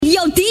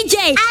Yo, DJ,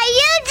 are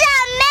you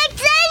done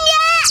mixing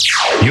yet?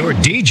 Your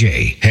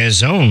DJ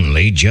has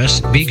only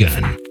just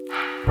begun.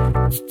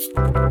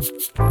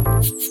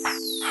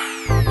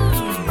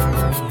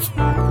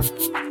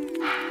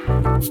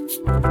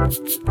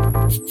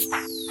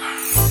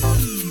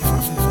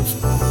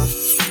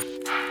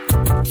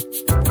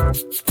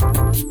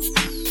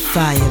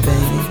 Fire,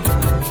 baby.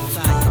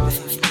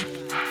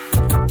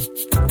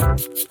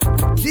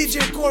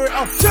 DJ Corey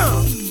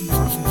Uptown.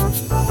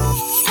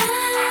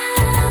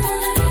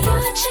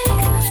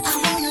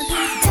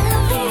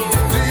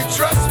 Do you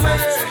trust me?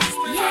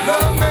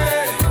 Love me?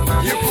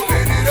 You're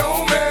putting it on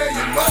me,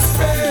 you must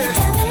be.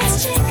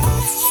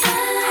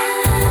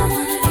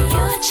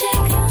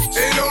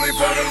 Ain't only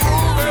for the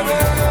room, baby.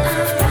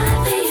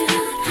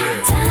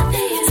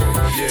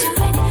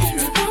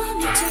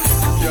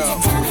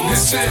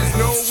 This is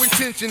no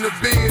intention of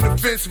being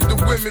offensive to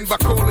women by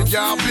calling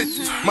y'all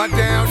bitches. My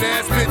down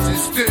ass bitches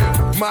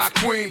still my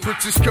queen.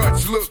 Princess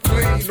cuts look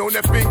clean on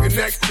that finger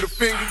next to the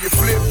finger. You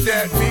flip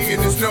that me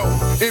and there's no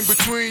in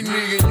between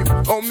me and you.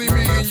 Only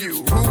me and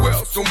you. Who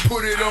else gon'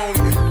 put it on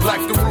me?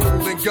 Like the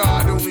rule, and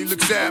God only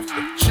looks after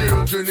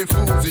children and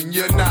fools, and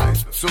you're not.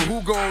 So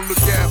who gon'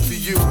 look after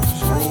you?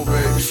 True,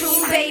 baby.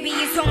 True, baby,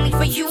 it's only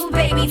for you,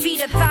 baby.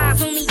 Feet or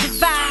thighs only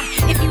divide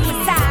if you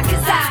inside,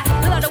 cause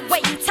I love the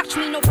way you touch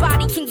me.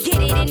 Nobody can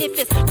get it, and if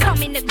it's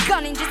coming to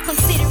gunning, just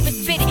consider it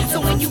fitted. So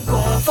when you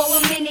gone for a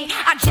minute,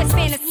 I just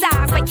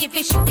fantasize like if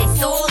it's you,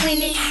 it's all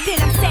in it. Then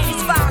I'm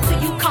satisfied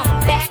till you come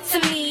back to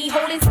me,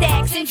 holding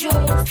stacks and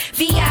jewels,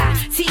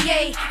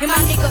 V-I-T-A, and my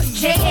nigga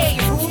J.A.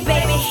 Rule,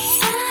 baby.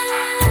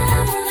 I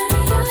wanna be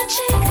your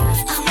chick,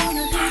 I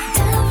wanna be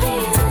down for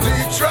you. Do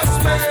you trust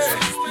me?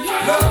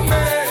 Love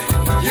me?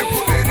 You're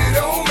putting it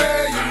on me,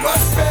 you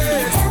must be.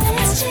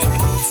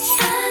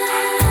 I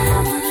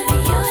wanna be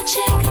your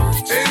chick.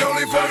 Ain't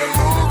only for the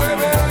rule,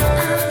 baby.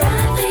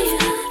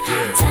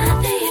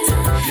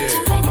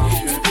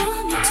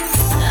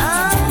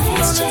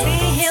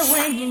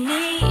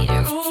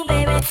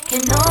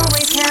 Can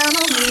always count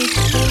on me,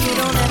 and you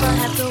don't ever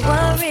have to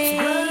worry.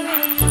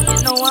 You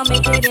know I'll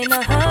make it in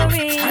a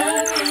hurry.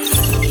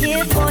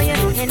 Here for you,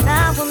 and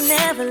I will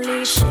never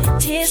leave.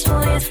 Tears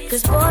for you,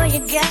 cause boy you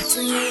got to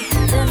me.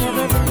 There'll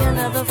never be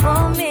another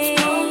for me.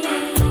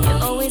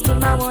 You'll always be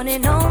my one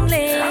and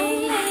only.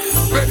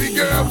 Baby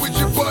girl, would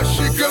you bust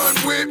your gun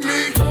with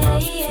me?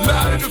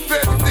 Lie to the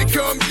feds, they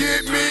come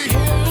get me.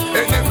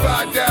 And if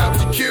I die,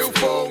 would you kill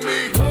for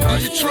me? Are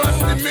you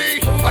trusting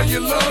me? Are you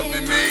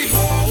loving me?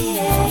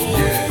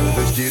 Yeah,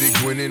 let's get it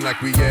grinning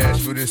like we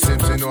Ashford and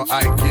Simpson or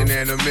Ike in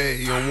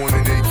anime. On one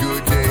of their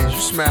good days, you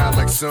smile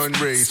like sun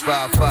rays.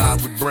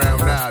 5'5" with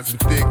brown eyes and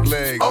thick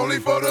legs. Only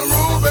for the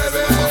rule,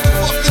 baby.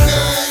 What's the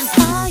name?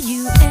 Are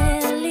you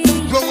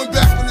Ellie? Blowing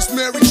back from this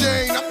Mary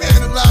Jane. I'm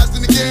analyzed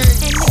in the game.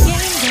 And the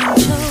game done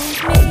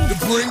chose me. To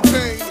bring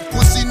pain,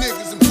 pussy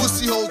niggas and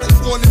pussy hoes that's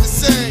one and the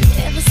same.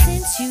 Ever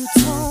since you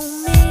told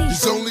me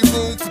there's only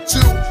room for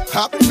two,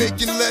 I've been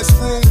making less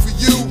room for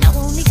you. now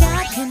only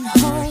God can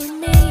hold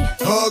me.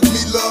 Hug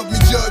me, love me,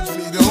 judge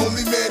me. The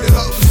only man that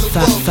hovers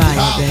above Fire,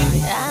 me.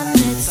 baby. I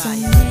met so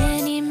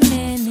many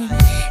men,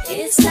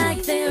 it's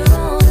like they're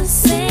all the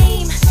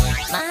same.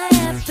 My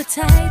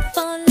appetite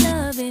for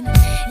loving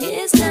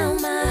is now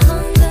my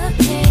hunger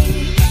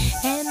pain.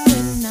 And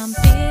when I'm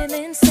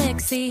feeling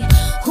sexy,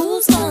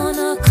 who's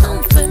gonna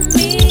comfort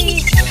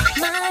me?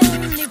 My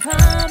only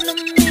problem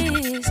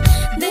is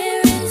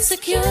their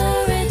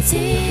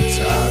insecurity.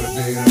 Tired of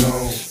being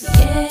alone.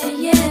 Yeah,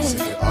 yeah.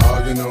 Sick of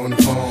arguing on the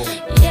phone.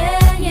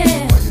 Yeah,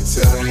 yeah. While you're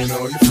telling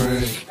all your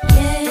friends.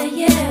 Yeah,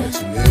 yeah. But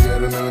your nigga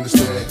don't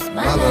understand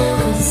my love.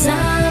 'Cause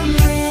I'm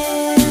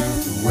real.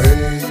 The way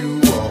you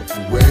walk,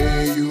 the way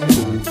you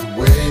move, the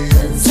way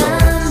you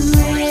talk. I'm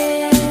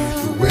real.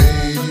 The way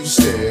you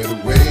stare, the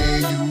way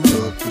you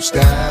look, your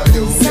style,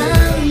 your hair.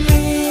 I'm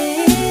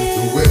real.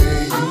 The way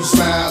you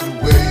smile, the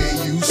way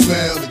you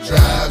smell, it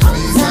drives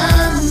me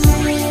wild.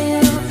 I'm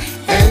real.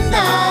 And I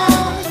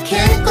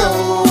can't go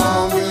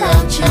on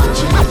without you.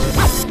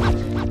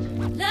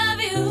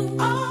 Love you.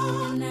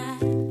 And I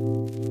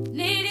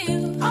need you.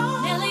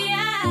 Nelly,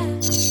 I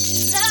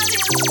love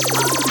you.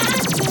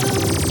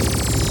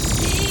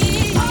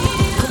 I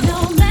do. No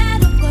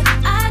matter what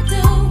I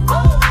do,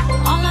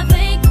 all I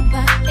think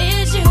about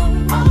is you.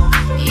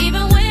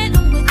 Even when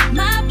I'm with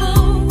my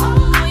boo,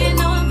 you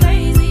know I'm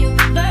crazy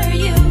over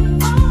you.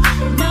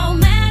 No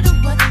matter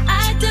what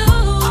I do,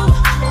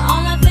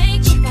 all I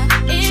think about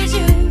is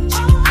you.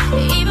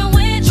 Even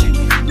when I'm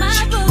with my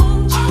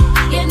boo,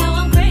 you know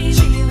I'm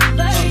crazy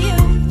over you.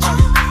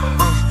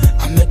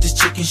 I met this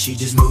chick and she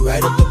just moved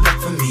right up the block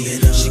from me.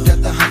 And she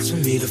got the hots for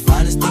me, the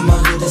finest thing my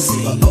hood has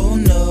seen. Oh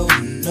no,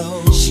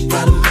 no, she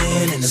got a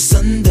man and a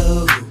son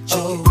though.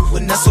 Oh,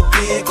 when that's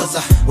okay, cause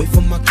I wait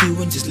for my cue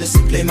and just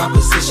listen, play my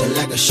position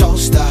like a show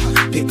star.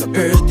 Pick up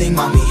everything,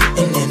 mommy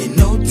hitting, and in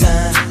no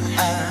time,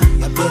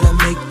 I better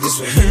make this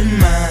with her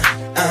mine.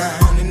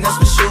 And that's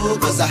for sure,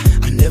 cause I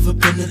never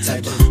been the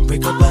type to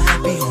break up a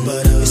happy home.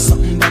 But it's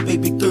something about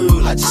baby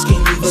girl, I just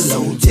can't leave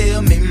alone.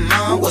 Tell me,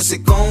 mom, what's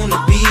it gonna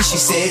be? She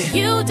said said,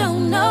 you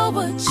don't know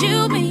what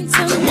you mean to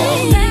Come me.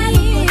 on. No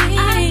matter what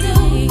I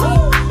do,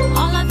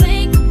 all I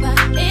think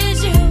about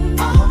is you.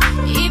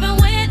 Even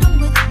when I'm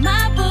with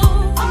my boo,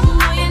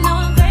 oh, you know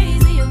I'm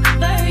crazy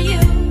over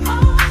you.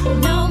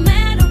 No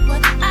matter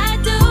what I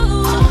do,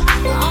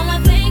 all I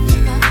think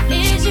about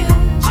is you.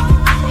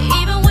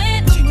 Even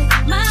when I'm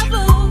with my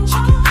boo,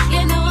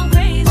 you know I'm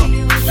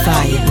crazy over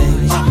Fire, you.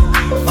 baby.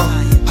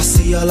 I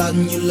see y'all out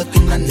and you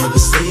looking, I never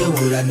say a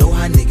word. I know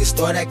how niggas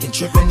start acting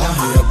trippin'. I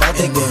heard about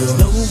that girl. There's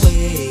no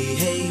way,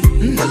 hey,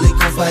 Nelly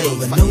gon' fight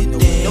over no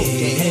day,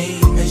 hey,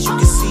 as you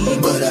can see.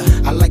 But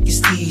I like your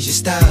steez, your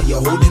style,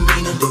 your whole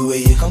demeanor, the way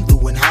you come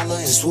through and holler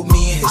and swoop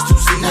me in his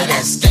two-seater. Now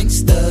that's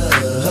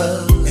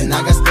gangsta, and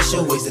I got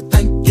special ways to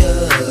thank ya.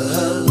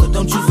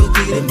 Don't you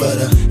forget it, but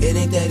it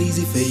ain't that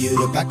easy for you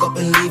to back up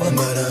and leave him.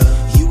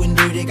 But you and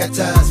Dirty got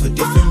ties for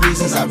different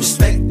reasons. I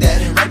respect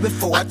that. And right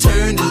before I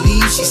turned to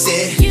leave, she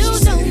said, You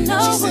don't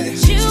know what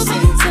you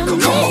mean to me.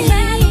 No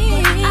matter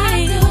what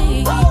I do,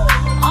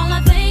 all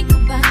I think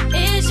about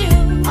is you.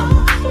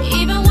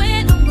 Even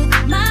when I'm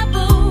with my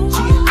boo,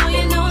 oh,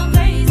 you know I'm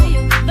crazy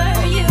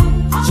over you.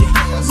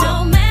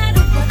 No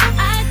matter what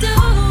I do,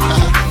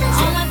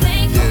 all I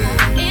think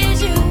about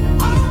is you.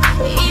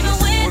 Even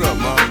when I'm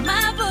with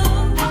my boo,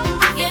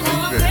 you know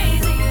I'm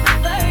crazy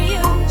over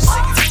you.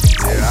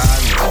 Yeah, I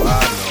know.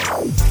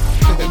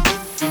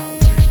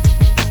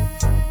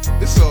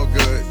 It's all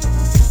good.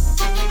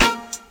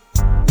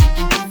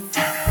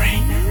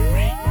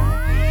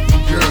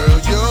 Girl,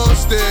 your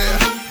stare,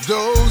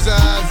 those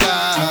eyes,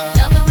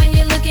 Love it when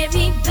you look at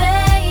me,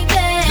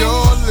 baby.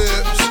 your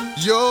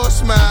lips, your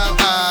smile,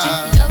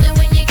 Love it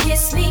when you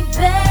kiss me,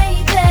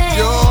 baby.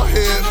 your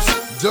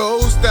hips,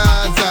 those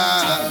thighs,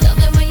 Love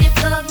it when you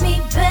fuck me,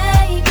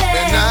 baby.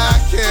 and I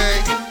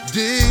can't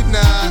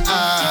deny.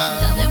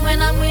 Love it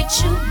when I'm with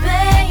you,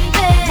 baby.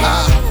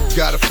 I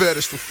got a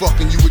fetish for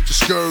fucking you with your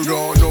skirt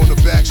on the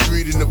back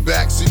street in the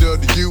backseat of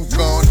the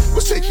Yukon.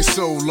 What's taking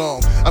so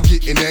long? I'm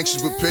getting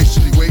anxious but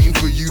patiently waiting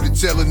for you to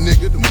tell a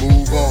nigga to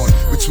move on.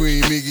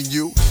 Between me and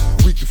you,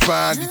 we can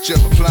find each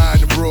other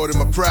flying abroad in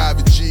my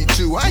private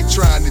G2. I ain't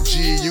trying to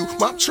G you,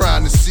 I'm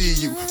trying to see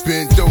you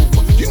bend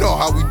over. You know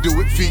how we do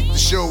it, feet to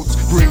shoulders,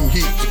 bring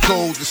heat to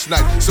cold this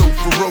night, so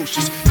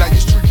ferocious. Now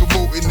your street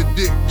promoting the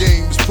dick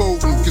game is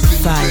potent, cause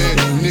in your bed,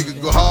 nigga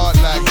go hard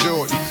like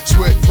Jordan.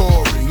 Sweat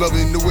pouring,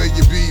 loving the way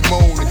you be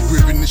moaning,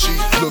 gripping the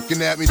sheet,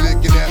 looking at me,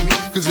 licking at me,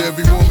 cause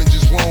every woman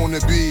just wanna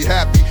be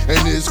happy,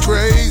 and it's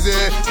crazy,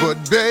 but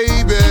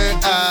baby,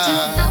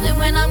 Love it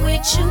when I'm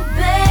with you,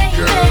 baby.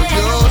 girl,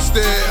 your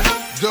stare,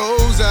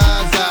 those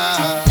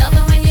eyes, Love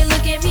it when you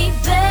look at me,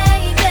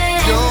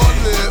 baby. your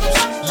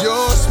lips,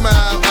 your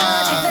smile,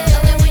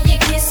 Love it when you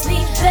kiss me,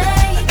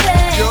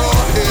 baby. your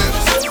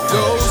hips,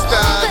 those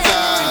thighs,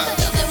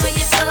 Love it when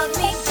you fuck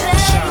me,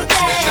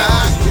 baby. and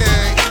I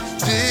can't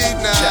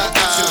deny.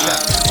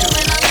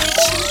 When I'm with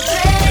you,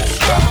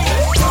 baby.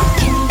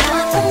 Can you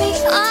ride for me,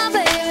 oh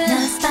baby?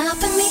 Not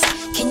stopping me.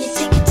 Can you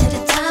take it to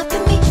the top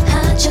of me?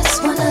 I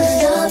just wanna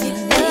love you,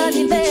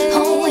 baby.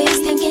 Always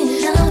thinking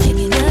of you,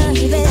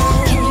 baby.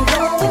 Can you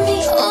roll with me,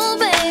 oh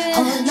baby?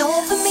 Hold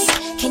over me.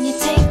 Can you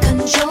take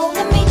control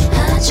of me?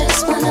 I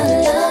just wanna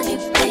love you,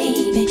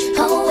 baby.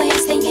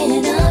 Always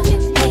thinking of you,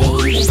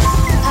 baby.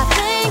 I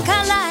think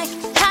I like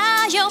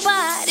how your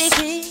body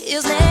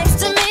feels next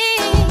to me.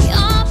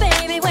 Oh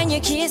baby, when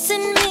you're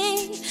kissing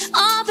me.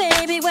 Oh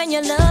baby, when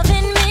you're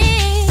loving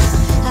me.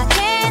 I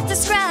can't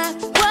describe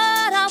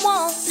what I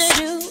wanna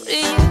do to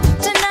you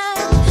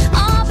tonight.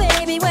 Oh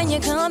baby, when you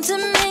come to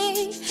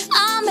me,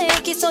 I'll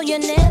make it so you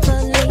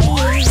never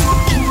leave.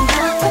 Can you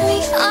ride for me?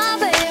 Oh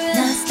baby,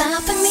 not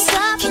stopping me.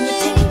 Can you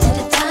take it to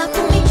the top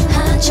of me?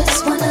 I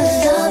just wanna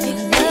love you,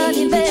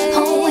 baby.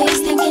 Always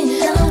thinking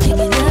of you,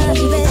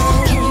 baby.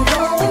 Can you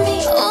roll with me?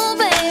 Oh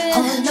baby,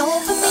 hold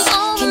over me.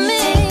 Can you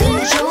take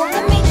control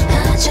of me?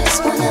 I just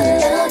wanna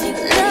love you,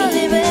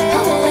 baby.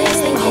 Always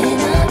thinking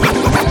of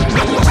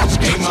you.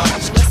 Hey mom,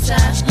 What's up?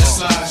 let's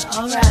slide.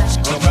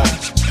 Alright, Alright,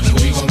 and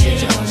we gon'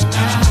 get it on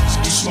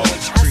tonight. You smoke,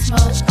 I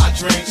smoke. I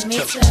drink. Me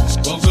too.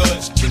 Well good,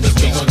 cause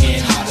we gon'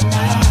 get hot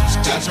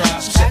tonight. Got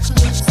drops, Got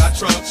clues. got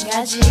trucks.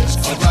 Got G's.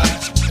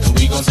 Alright, and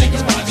we gon' take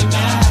a ride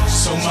tonight.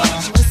 So mom,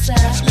 What's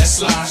up? let's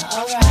slide.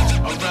 Alright.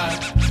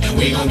 Alright, and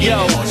we gon' get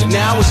Yo, it on tonight.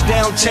 now it's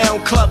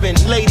downtown clubbing,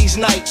 ladies'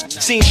 night.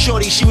 Seen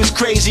Shorty, she was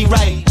crazy,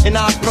 right? And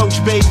I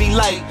approached baby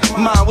light.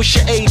 Mom, what's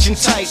your age and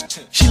type?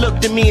 She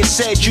looked at me and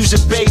said, you's a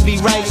baby,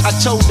 right? I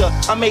told her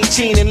I'm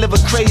 18 and live a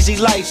crazy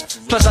life.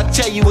 Plus I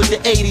tell you what the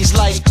 80s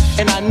like,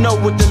 and I know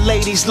what the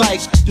ladies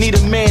like. Need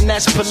a man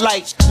that's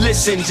polite,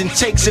 listens and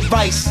takes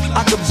advice.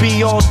 I could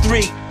be all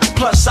three.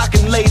 Plus I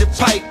can lay the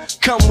pipe.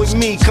 Come with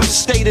me, come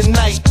stay the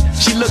night.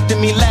 She looked at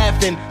me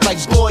laughing, like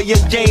boy your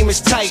game is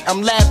tight.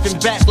 I'm laughing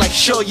back like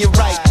sure you're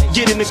right.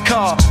 Get in the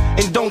car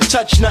and don't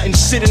touch nothing.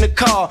 Sit in the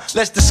car,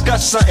 let's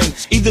discuss something.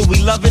 Either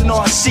we loving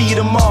or I see you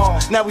tomorrow.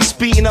 Now we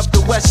speeding up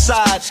the west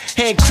side,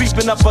 hand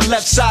creeping up her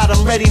left side.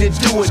 I'm ready to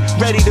do it,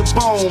 ready to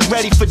bone,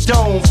 ready for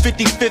dome.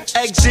 55th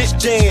exit,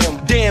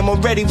 damn,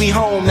 already we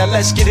home. Now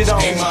let's get it on.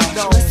 Hey mom,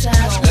 What's up?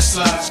 let's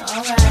slide.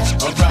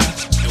 Alright.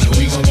 Alright, and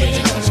we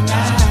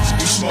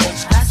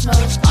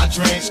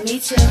Me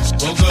too.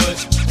 Well, good,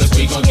 cause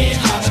we gon' get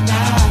hot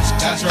tonight.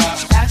 That's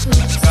right. Got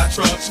coops. Got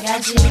trucks.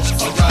 Got jeeps.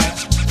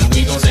 Alright, and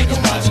we gon' take a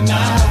ride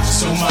tonight.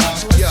 So, mom,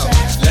 yo,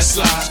 let's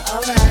slide.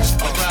 Alright.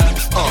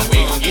 And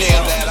we gon' get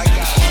that. I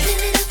got it. Every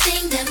little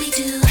thing that we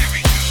do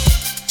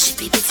should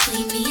be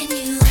between me and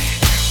you.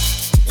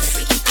 The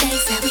freaky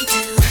things that we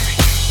do,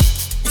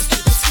 let's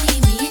keep between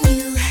me and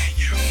you.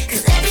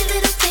 Cause every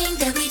little thing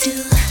that we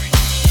do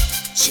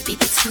should be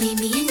between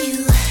me and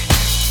you.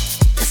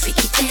 The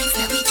freaky things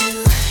that we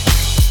do,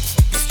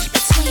 let's keep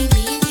between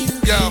me and you.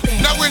 Yo,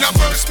 now when I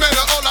first met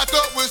her, all I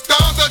thought was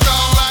dong the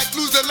dong. Like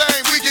lose the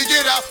lane, we can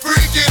get out,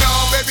 freaking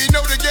on. Baby,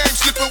 know the game,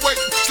 slip away.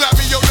 Slap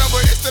me your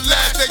number, it's the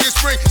last day of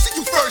spring. See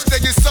you first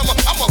day in summer.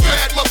 I'm a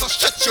bad mother,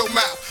 shut your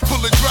mouth.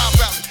 Pull a drop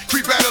out,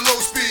 creep at a low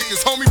speed.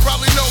 Cause homie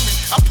probably know me.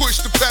 I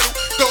push the pedal,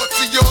 thoughts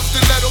of your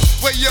stiletto.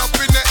 Way up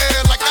in the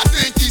air like I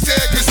think he's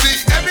head. Cause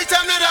see, every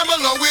time that I'm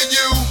alone with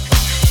you,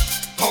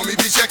 homie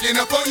be checking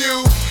up on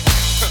you.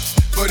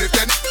 But if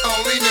that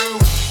only knew,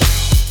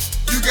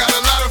 you got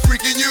a lot of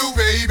freaking you,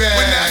 baby.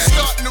 When that's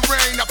starting to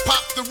rain, I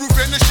pop the roof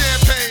and the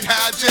champagne.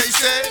 How Jay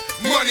said,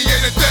 money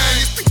ain't a thing.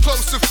 It's been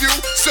close to few,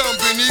 some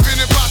been even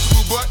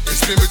impossible, but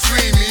it's been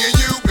between me and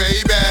you,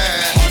 baby.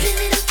 Every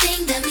little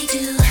thing that we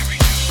do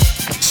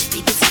should be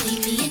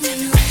between me and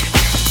you. The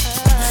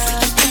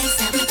freaky things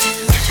that we do,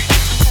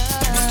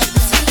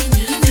 let's keep between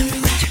me and you.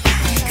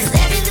 Cause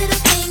every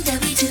little thing that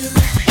we do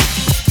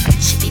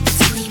should be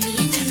between me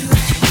and you. The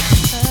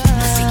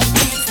freaky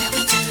things that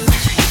we do,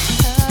 let's keep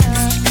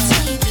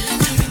between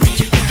me and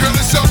you. Girl,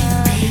 it's up,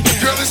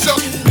 girl, it's up,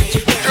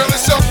 girl,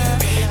 it's up,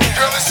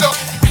 girl, it's up,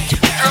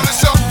 girl,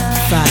 it's up,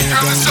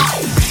 girl, it's up.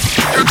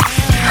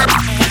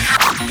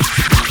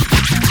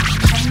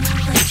 Tell me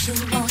what you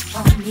want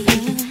from me.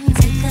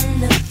 Take a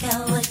look at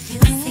what you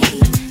see.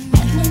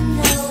 Let me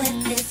know if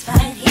it's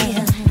right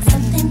here.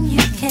 Something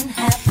you can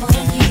have for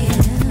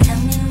years. Tell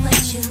me what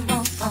you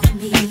want from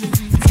me.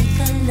 Take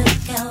a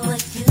look at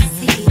what you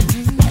see.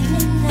 Let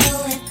me know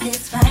if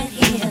it's right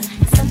here.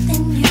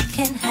 Something you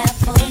can have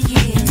for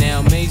years.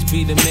 Now, Mace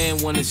be the man,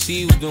 wanna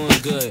see you doing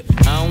good.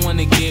 I don't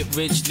wanna get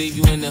rich, leave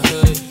you in the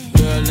hood.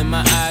 Girl, in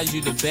my eyes,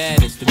 you the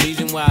baddest. The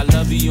reason why I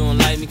love you, you don't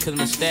like me cause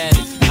my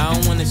status. I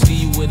don't wanna see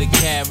you with a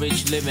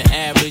carriage, living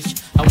average.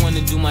 I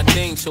wanna do my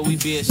thing so we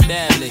be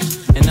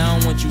established. And I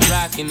don't want you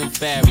rocking the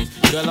fabrics.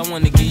 Girl, I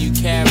wanna give you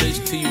carriage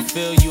till you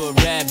feel you a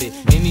rabbit.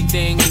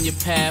 Anything in your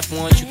path,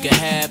 once you can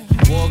have.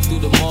 Walk through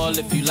the mall,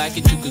 if you like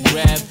it, you could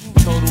grab.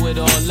 Total it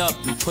all up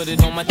and put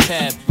it on my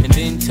tab. And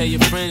then tell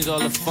your friends all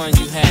the fun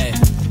you had.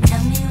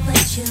 Tell me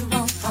what you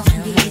want from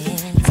me.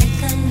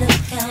 Take a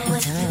look at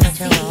what you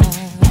see.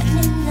 Let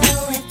me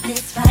know if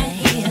it's right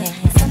here.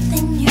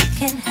 Something you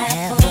can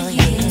have for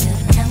years.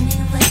 Tell me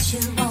what you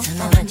want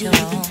from me.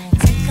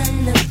 Take a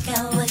look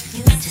at what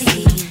you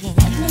see.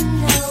 Let me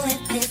know if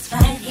it's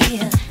right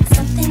here.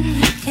 Something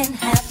you can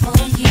have for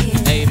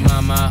years. Hey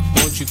mama,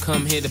 won't you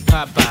come here to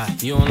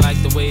Popeye? You don't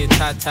like the way your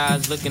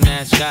tatas looking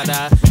at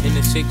Shada. In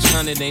the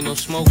 600, ain't no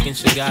smoking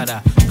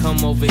cigar.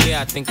 Come over here,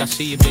 I think I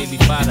see your baby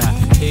father.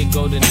 Here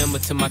go the number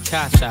to my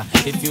casa.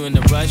 If you in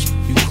a rush,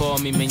 you call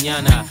me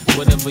mañana.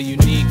 Whatever you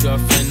need,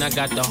 girlfriend, I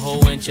got the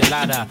whole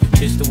enchilada.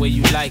 Just the way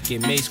you like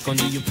it, Mace gon'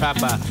 do you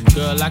proper.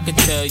 Girl, I could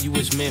tell you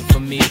was meant for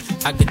me.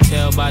 I could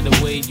tell by the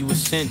way you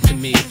was sent to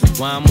me.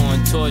 While I'm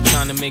on tour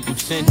trying to make them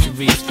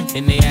centuries.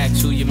 And they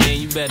ask who you man,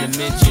 you better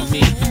mention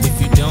me. If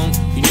you don't,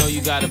 you know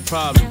you got a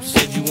problem.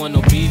 Said you want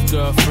no beef,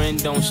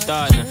 girlfriend, don't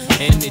start now.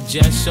 And it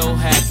just so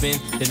happened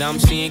that I'm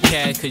seeing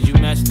cat cause you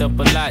messed up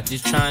a lot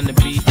just trying to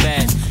be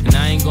fast. And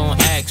I ain't gon'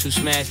 ask who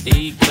smashed the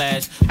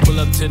E-class. Pull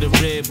up to the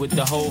rib with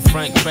the whole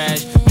front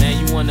crash. Now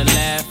you wanna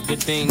laugh,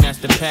 good thing that's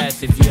the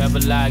past. If you ever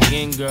lie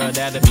again, girl,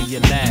 that'll be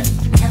your last.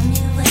 Tell me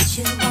what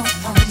you want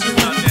from me. Take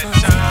a look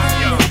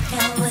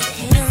at what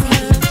you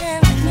see.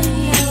 Let me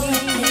know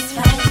if it's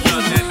right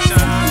here. Something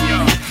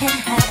you can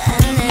have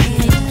for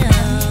years. Tell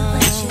me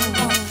what you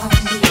want from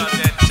me.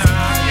 Take a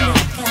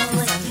look at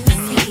what you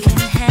see.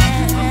 Let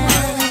me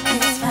know if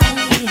it's right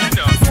here.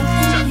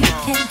 Something you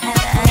can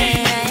have for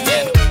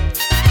years.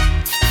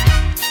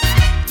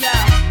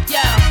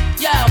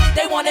 Yo,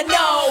 they wanna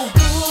know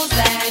who's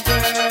that girl?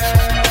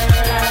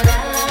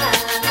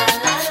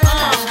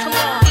 Come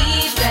on,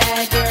 he's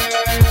that girl.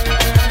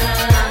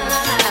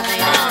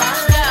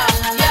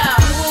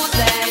 Who's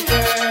that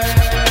girl?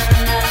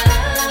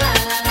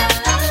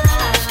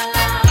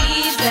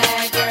 He's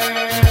that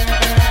girl.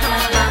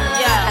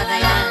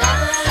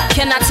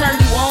 Can I turn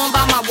you on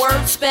by my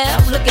word spell?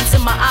 Look into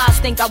my eyes,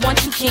 think I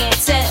want you, can't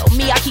tell.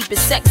 Me, I keep it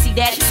sexy,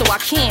 daddy, so I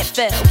can't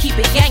fail. Keep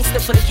it gangster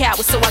for the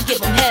cowards, so I give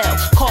them hell.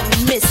 Call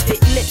me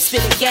misfit, lips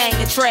fit a gang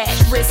of trash.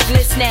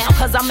 Riskless now,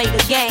 cause I made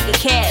a gang of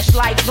cash.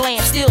 Life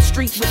glam, still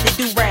street with the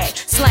do-rag.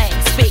 Slang,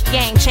 spit,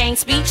 gang, chain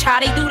speech, how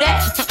they do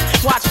that?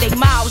 Watch they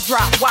mouths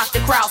drop, watch the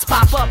crowds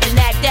pop up and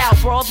act out.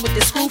 Brawls with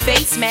the screw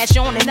face, smash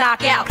on and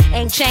knock out.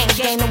 Ain't chain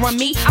game to run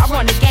me, I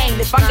run the game.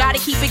 If I gotta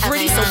keep it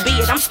gritty, so be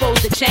it. I'm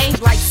supposed to change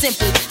like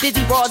simple.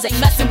 Busy brawls ain't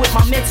messing with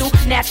my mental.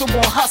 Natural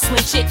born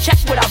hustling shit, check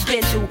what I've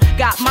been through.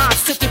 Got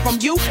mines, took it from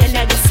you, and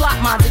now you slot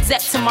mines.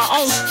 Except to my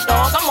own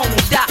dog, I'm on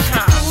the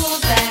 .com.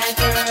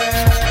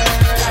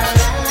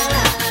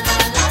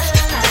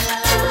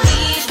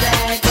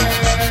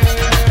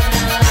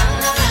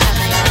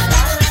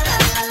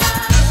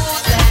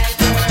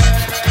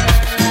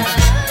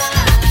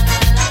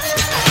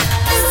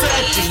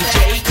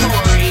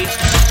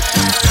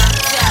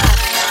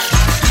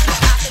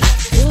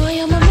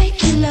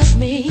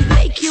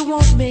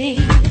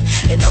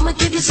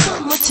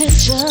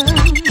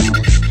 situation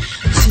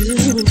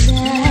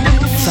tonight.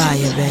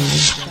 Fire,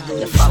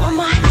 baby. You follow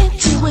my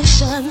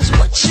intuitions,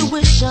 what you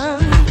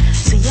wishin'?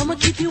 See, I'ma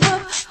keep you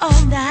up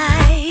all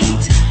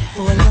night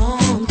for a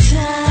long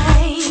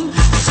time.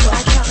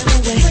 Start counting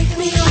away. Break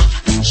me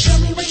off, show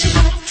me what you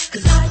got,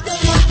 'cause I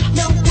don't want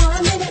no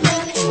 1 minute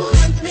man.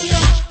 Break me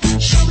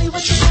off, show me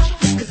what you got,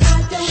 'cause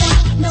I don't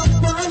want no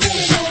 1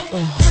 minute man.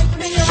 Break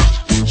me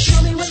off,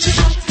 show me what you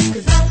got,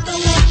 'cause I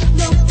don't want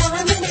no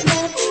 1 minute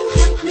man.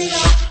 Break me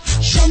off,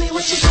 show me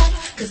what you got,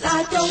 'cause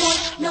I don't want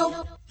no.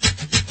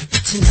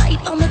 Tonight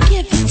I'ma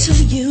give it to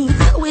you,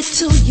 throw it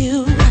to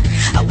you.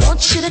 I want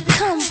you to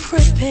come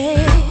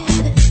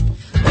prepared.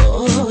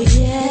 Oh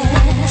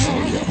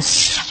yeah.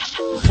 Yes.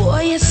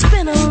 Boy, it's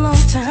been a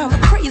long time, a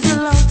crazy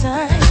long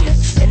time,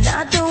 and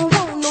I don't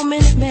want no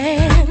minute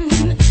man,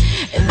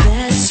 and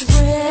that's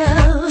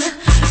real.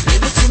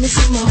 Give it to me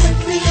some more.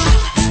 Break me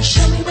off,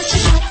 show me what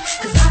you got,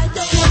 'cause I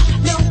don't want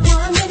no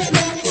 1 minute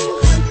man.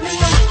 Break me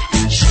off,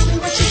 show me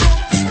what you got,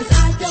 'cause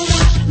I don't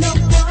want no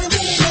 1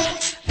 minute man.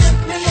 Break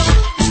me off,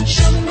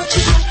 show me what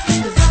you got,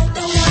 'cause I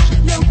don't want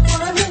no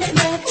 1 minute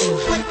man.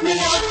 Break me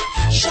off,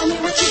 show me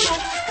what you got,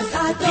 'cause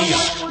I don't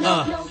want no.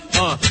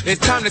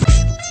 It's time to.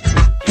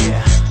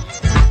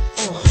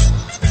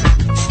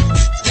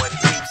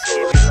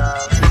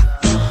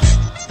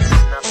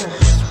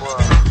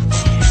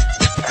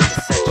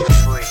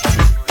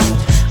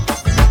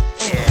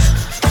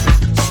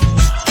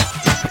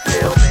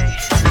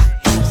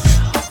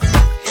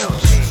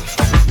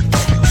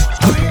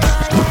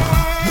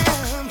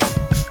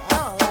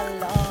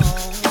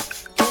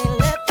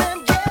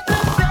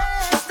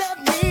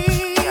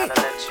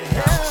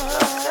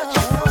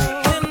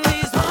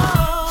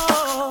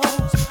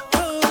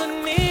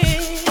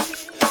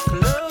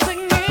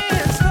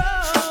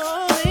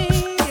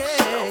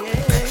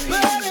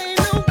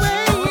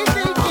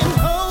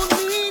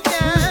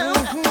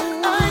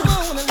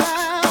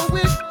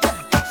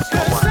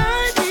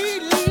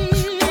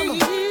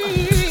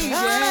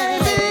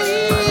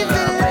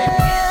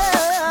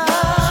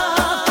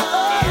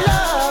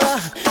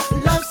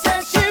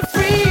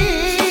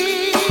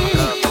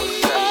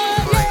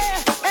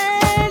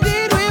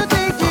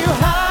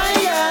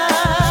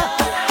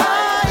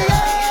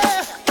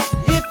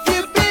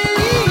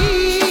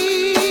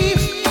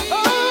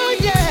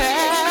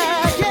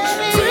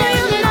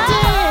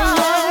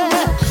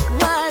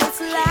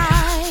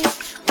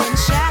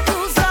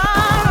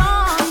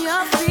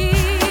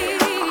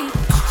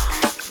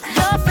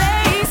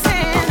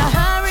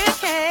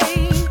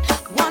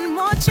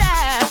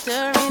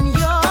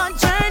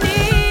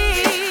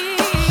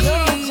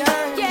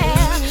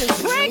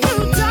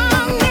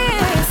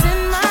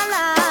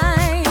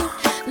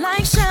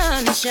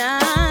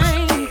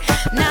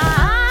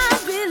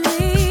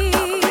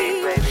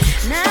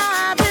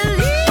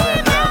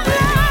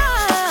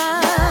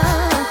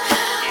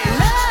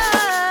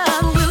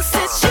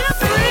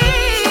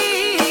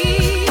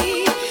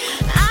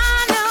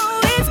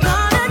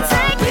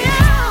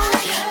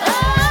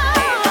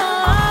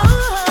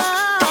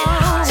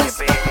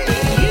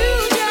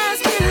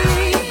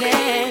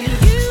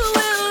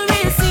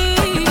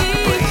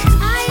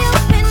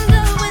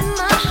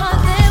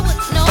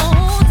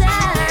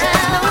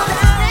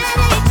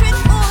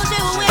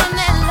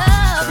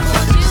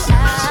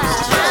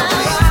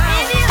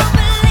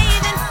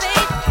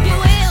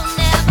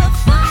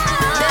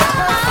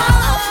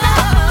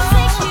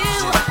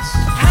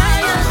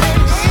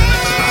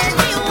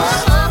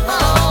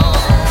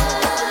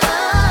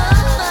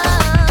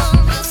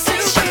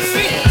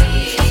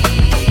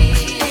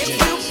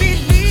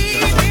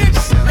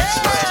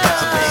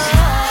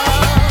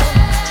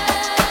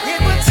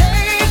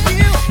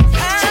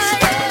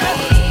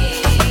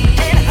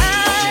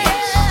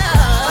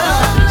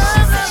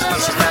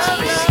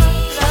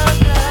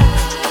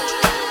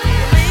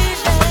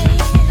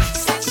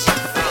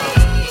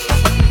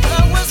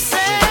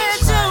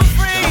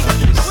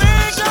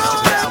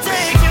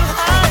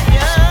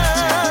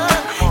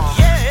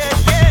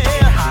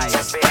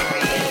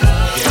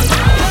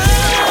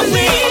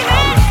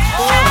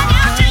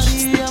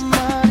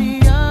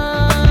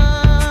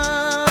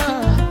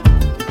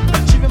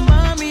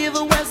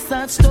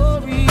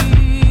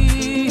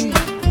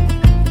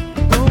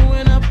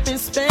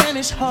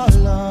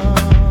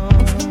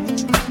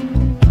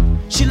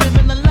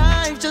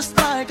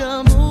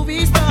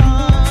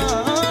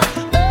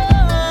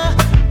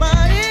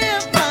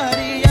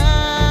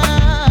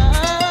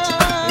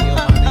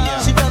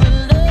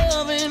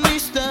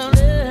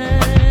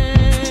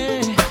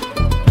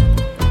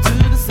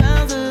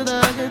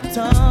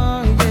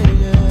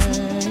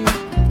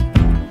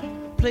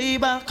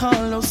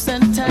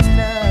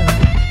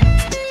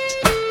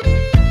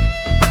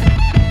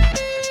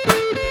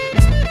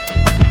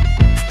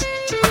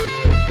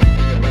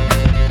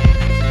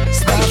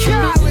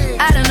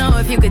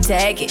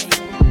 Take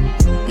it.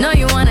 No,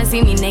 you wanna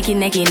see me naked,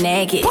 naked,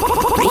 naked.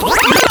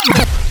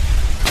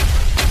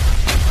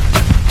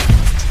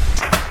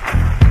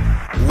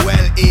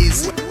 Well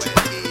easy.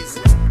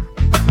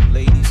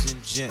 Ladies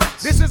and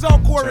gents, this is our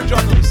Corey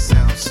Jungle.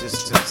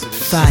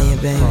 Fire,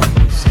 baby.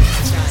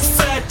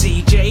 Sir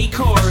DJ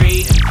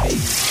Corey.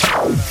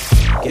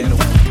 Get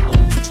away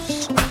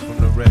from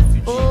the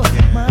refugee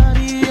camp.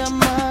 Maria,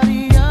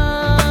 Maria.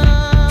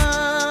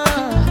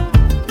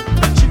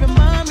 She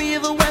remind me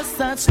of a West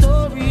Side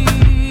Story.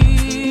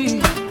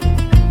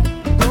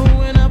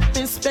 Growing up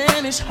in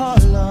Spanish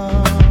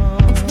Harlem.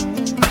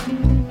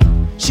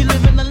 She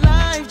living a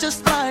life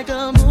just like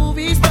a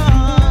movie star.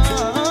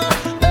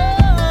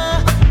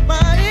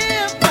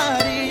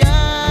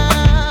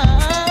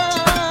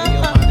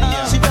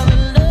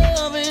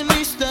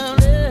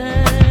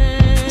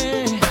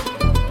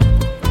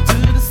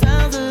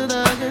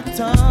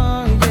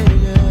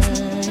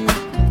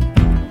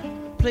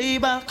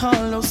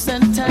 Carlos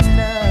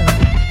Santana.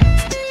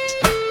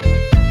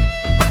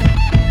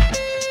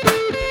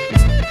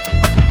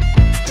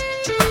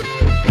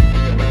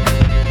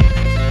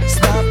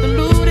 Stop the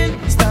looting,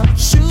 stop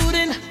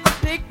shooting,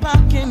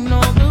 pickpocketing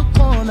on the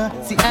corner.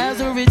 See, as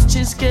the rich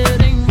is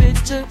getting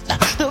richer,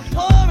 the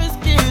poor is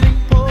getting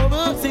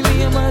poorer. See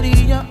me and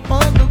Maria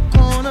on the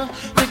corner,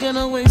 thinking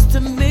of ways to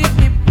make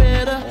it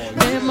better.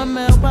 In my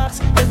mailbox,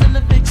 there's an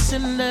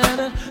eviction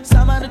letter.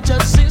 Somebody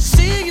just said,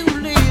 see you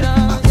later.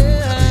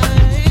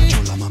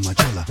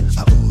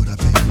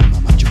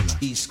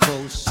 East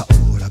Coast.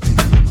 Ahora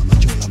vengo,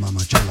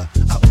 mama chola.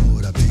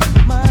 Ahora vengo,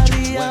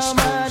 Maria,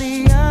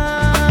 Maria.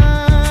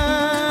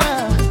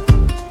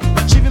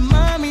 She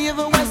remind me of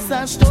a West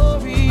Side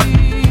Story.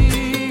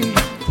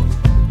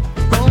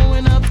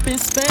 Growing up in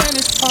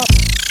Spanish.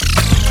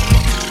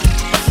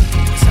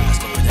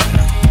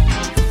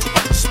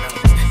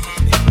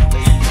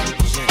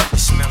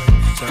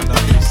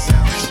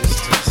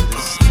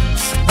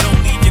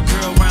 Don't leave your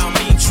girl around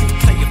me, true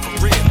player for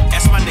real.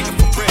 That's my nigga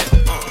for real.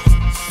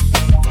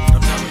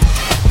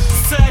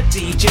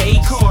 DJ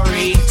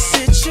Corey.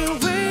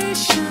 Situations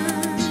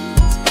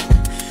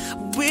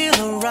will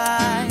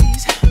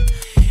arise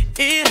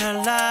in our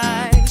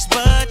lives,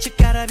 but you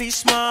gotta be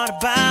smart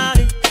about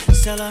it.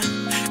 Celebrations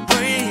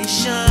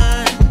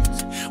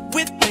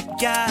with the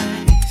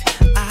guys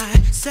I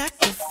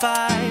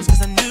sacrificed,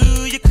 cause I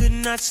knew you could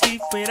not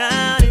sleep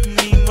without it.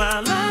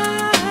 Meanwhile I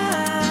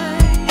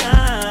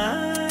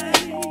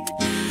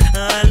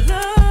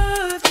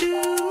loved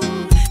you.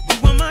 You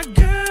were my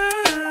girl.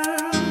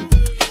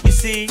 You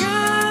see,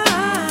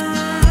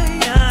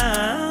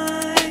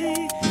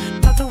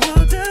 thought the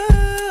world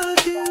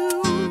of you,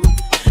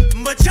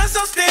 but you're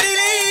so steady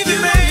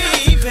leaving,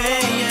 baby.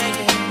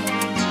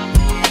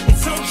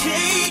 It's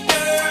okay,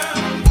 girl,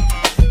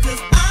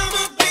 cause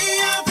I'ma be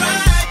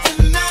alright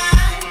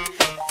tonight.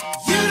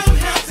 You don't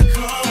have to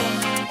call.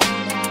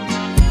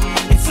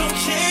 It's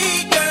okay,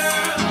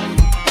 girl,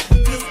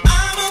 cause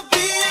I'ma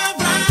be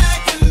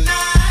alright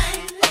tonight.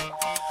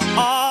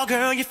 Oh,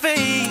 girl, your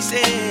face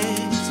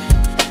is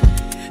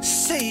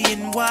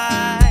saying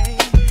why.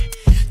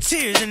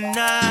 Tears and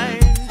eyes.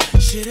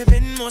 Should've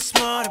been more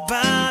smart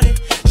about it.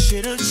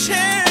 Should've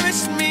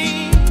cherished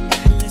me.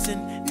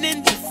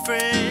 Listening to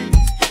friends.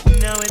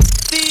 Now it's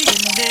the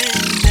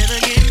ending. Then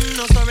again,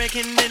 no story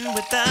can end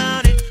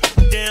without it.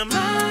 Damn, I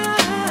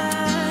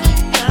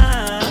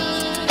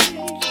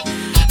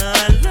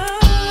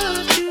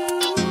loved you.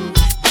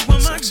 You were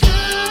my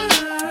girl.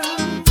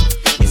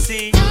 You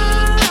see,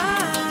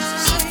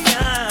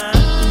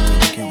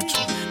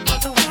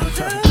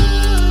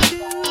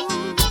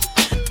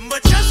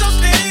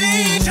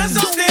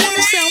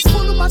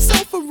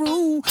 myself a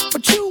rule,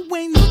 but you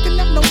ain't looking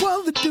at no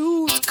other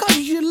dudes. Cause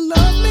you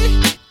love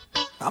me.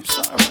 I'm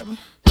sorry, baby.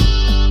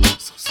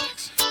 So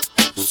sexy.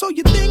 So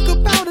you think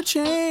about a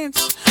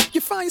chance.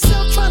 You find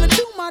yourself trying to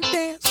do my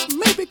dance.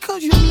 Maybe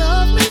cause you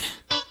love me.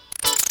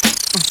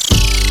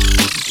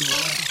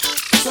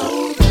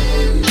 So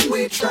then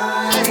we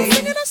tried.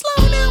 Singing it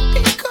slow down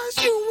because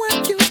you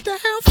weren't used to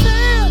how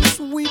fast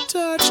we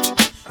touched.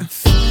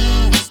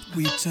 Fast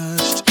we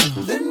touched.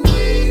 Then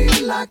we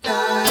locked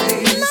eyes.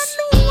 And I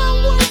knew I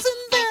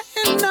wasn't there,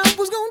 and I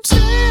was gonna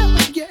tear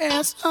your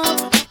ass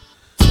up.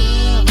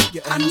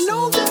 I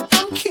know that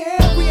I'm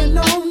carrying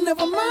on.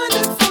 Never mind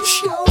if I'm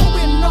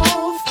showing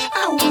off.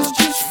 I was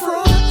just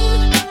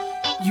frontin'.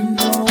 You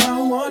know I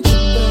want you,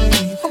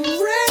 babe. I'm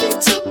ready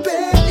to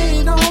bet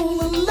it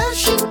all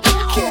unless you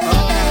don't care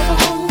at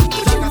all.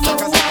 But you know I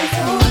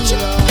want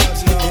you.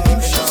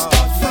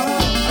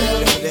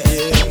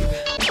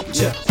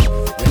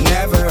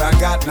 Whenever I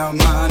got no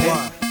money,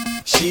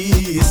 she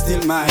is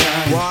still my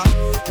honey.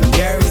 And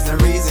there is a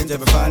reason to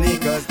be funny,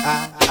 cause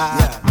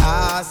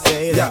I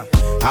say that.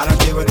 I don't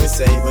care what you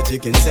say, but you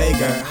can say,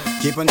 girl.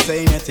 Keep on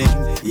saying your thing,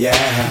 yeah.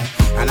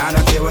 And I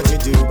don't care what you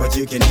do, but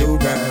you can do,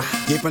 girl.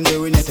 Keep on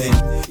doing your thing,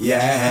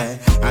 yeah.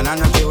 And I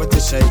don't care what you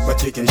shake,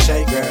 but you can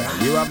shake, girl.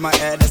 You have my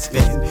head to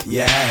spin,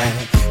 yeah.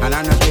 And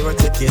I don't care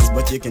what you kiss,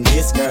 but you can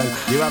kiss, girl.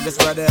 You have this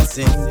brother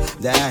sing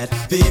that.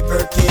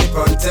 People keep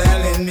on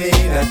telling me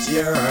that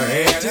you're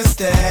here to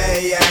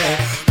stay, yeah.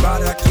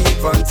 But I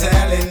keep on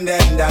telling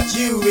them that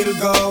you will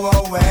go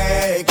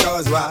away.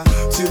 Cause why?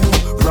 Two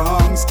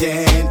wrongs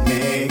can't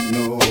make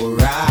no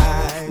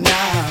right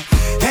now.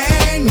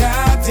 Ain't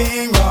nothing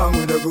nothing wrong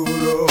with a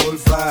good old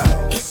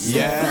fight.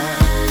 Yeah.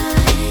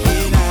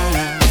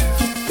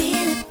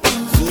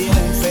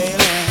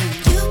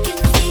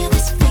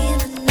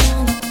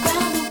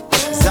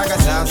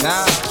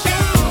 Now.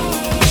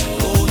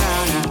 Oh,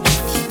 nah,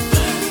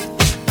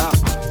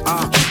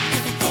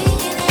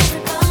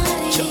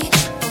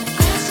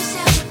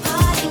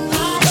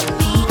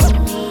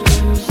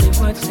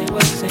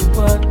 Say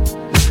what?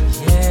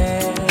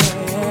 Yeah.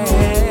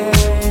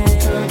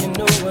 Girl, you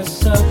know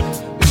what's up.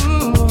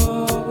 Ooh.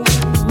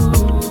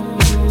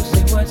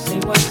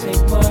 Say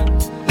what?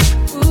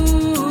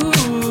 Ooh.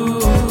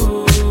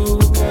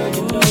 Girl,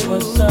 you know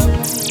what's up.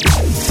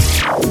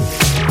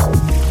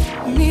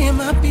 Me and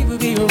my people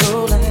be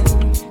rolling,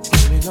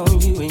 sleeping on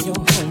you and your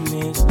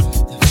homies.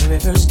 The very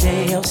first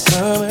day of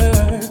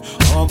summer,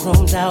 all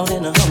grown out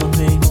in a Hummer,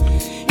 baby.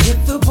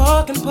 Hit the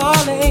park and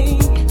parlay.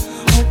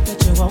 Hope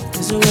that you walk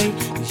this way,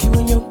 'cause you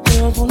and your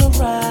girls wanna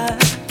ride.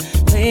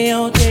 Play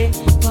all day,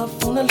 puff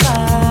on the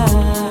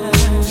line.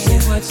 Say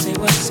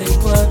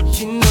what?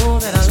 You know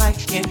that I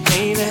like it,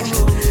 baby.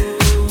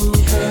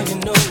 Girl, you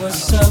know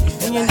what's up,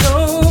 and you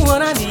know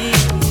what I need.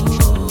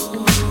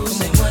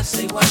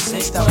 Say what?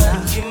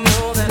 You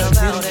know that I'm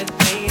about it,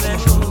 baby.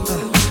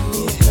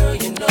 Girl,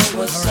 you know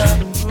what's up.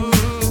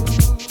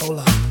 Hold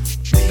up.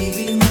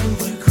 Baby, when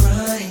we're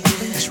crying,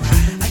 that's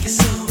right. I get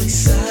so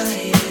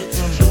excited.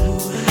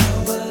 Ooh,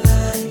 how I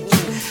like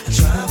it. I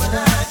try, but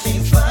I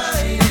can't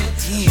fight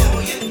it. Oh,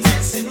 you're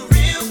dancing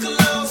real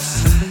close.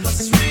 Plus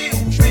it's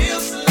real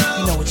slow.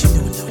 You know what you're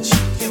doing, don't you?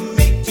 You're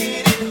making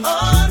it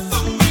hard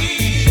for me.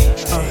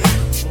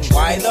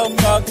 Why the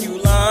fuck you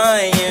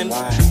lying?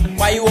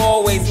 Why you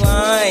always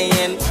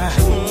lying?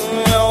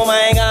 Oh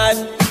my God,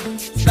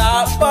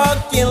 stop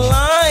fucking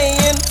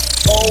lying.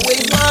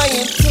 Always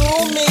lying to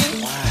me.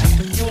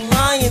 You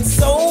lying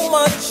so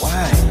much.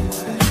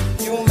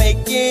 You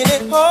making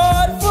it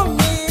hard for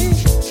me.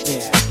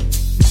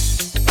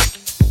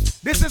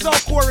 This is our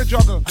Corey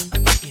Juggle.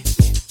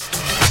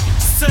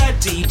 Sir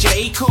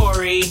DJ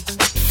Corey.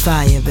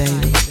 Fire,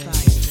 baby.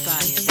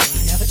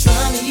 Never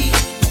try me,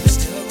 you're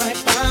still right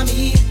by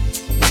me.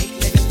 Make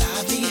living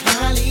lively,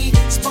 highly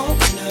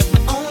spoken of.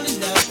 My only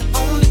love, the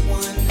only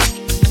one.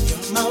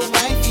 You're my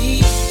wifey.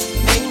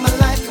 Make my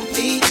life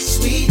complete,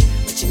 sweet.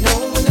 But you know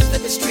when the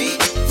flip is street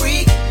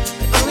freak.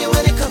 But only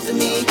when it comes to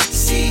me.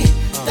 See,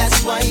 that's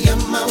why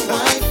you're my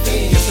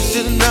wifey. Guess I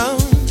should've known,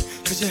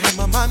 'cause you had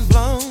my mind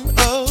blown.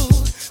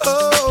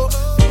 Oh,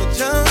 you were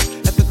jump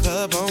at the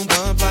club on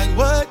bump like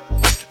what?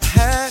 I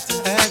had to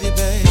have you,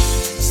 babe.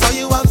 Saw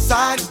you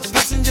outside, the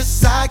passenger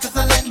side, 'cause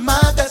I let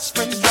my best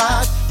friend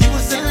drive. You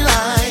was in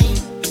line.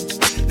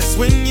 That's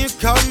when you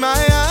caught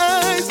my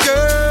eyes,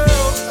 girl.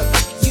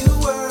 You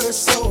were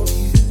so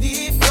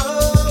beautiful.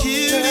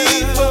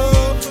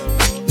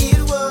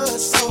 It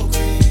was so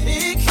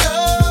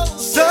critical.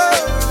 So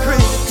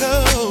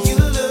critical. You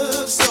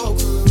look so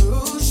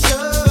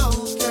crucial,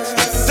 girl.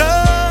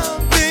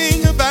 Something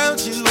about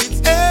you, it's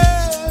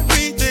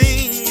everything.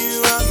 You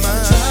are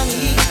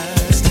mine.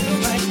 Still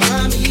right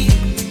by me.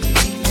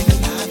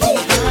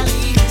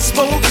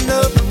 Spoken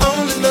of,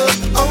 only love,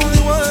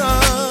 only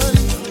one.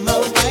 My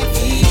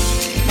wifey,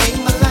 make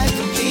my life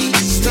complete.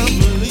 Sweet,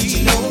 but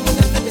you know when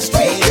the flip is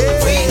straight.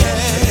 Free,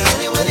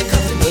 only when it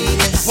comes to me.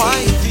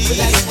 Wifey. So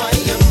that's why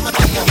you're my.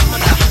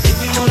 If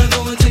you wanna go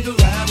and take a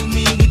ride with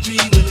me, we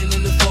three willing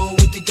in the four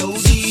with the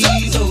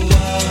goldies. Oh,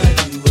 why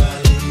do I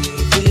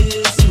live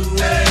this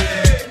way?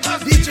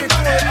 DJ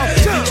Corey,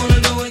 If you wanna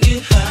go and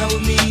get high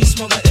with me,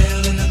 smoke a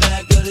L in the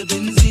back of the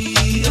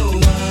Benzie. Oh,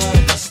 why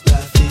must I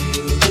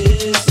feel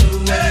this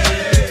way?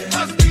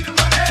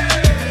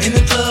 In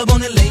the club on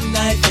a late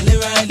night, feeling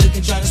right,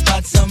 looking, trying to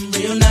spot something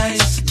real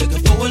nice.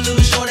 Looking for a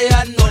little shorty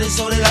I know this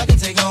so that I can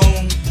take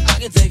home.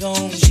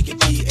 She could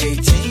be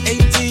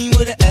 18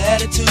 with an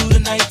attitude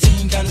of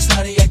 19, kinda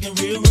snotty, acting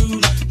real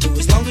rude. But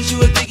as long as you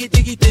a diggy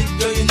thick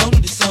girl, you know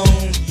that it's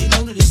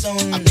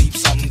on. I peep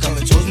something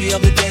coming towards me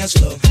up the dance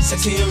floor.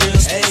 Sexy and real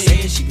slow.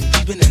 Saying she been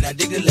peeping and I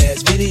dig the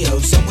last video.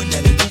 Somewhere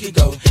that a week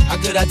ago. How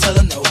could I tell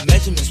her no?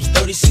 Measurements was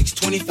 36,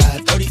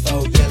 25,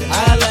 34.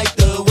 I like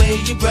the way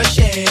you brush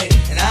your hair,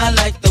 and I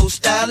like those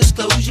stylish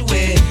clothes you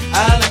wear.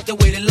 I like the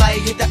way the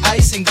light hit the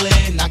ice and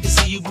glare, and I can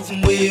see you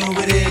moving way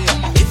over there.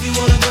 If you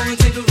wanna go and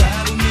take a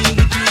ride with me,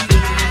 we three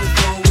willing in the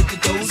four with the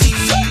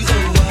goldies.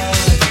 Oh, why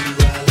do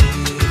I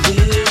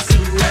live this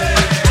way?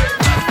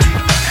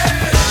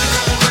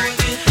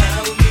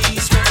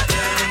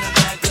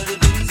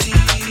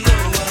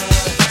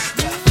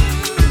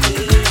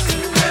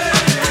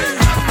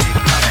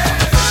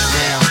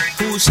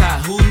 Who's hot,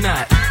 who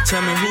not?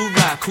 Tell me who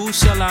rock, who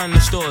sell out in the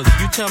stores.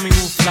 You tell me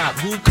who flop,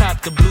 who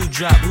cop the blue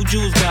drop, who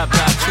jewels got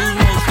blocks, who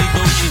mostly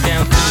Dolce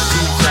down to the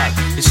blue top.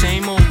 The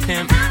same old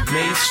pimp,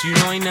 Mace You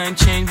know ain't nothing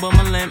changed but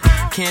my limp.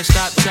 Can't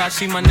stop till I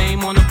see my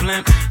name on the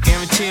blimp.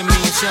 Guarantee a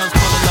million shells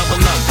for the level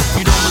up.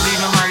 You don't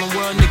believe in Harlem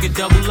World, nigga,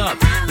 double up.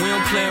 We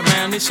don't play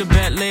around, it's a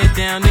bet, lay it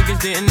down.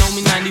 Niggas didn't know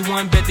me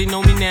 91, bet they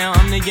know me now.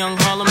 I'm the young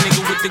Harlem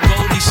nigga with the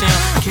Goldie sound.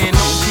 Can't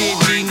no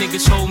PD,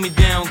 niggas hold me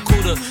down.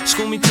 Cooler,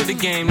 school me to the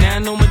game, now I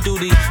know my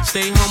duty.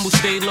 Stay humble,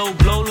 stay low,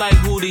 blow like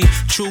Hootie.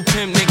 True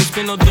pimp, niggas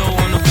spin no dough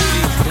on the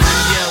booty. And when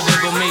you yell,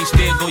 there go Mace,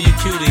 there go your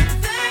cutie.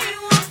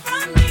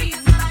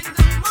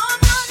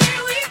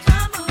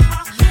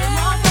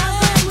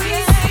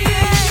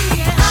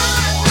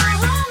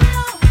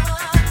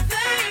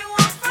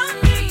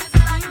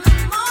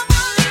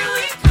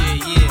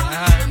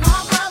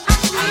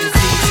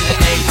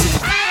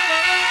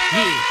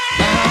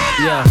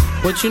 Yeah,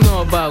 what you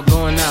know about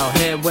going out?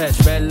 Head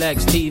west, red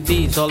legs,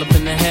 TVs, all up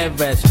in the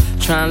headrest.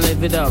 Try and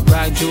live it up,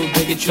 rock jewel,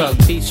 bigger truck,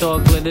 piece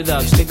all glittered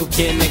up. Stick a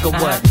kid, nigga,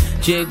 what?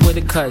 Jig with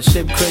a cut,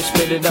 sip Chris,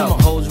 spit it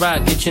up. Hoes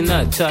rock, get your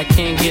nut till I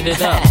can't get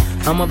it up.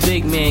 I'm a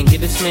big man,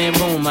 get this man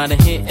room. I done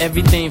hit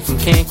everything from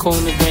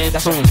Cancun to Grand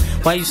Tune.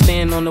 Why you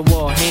stand on the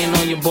wall, hand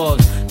on your balls,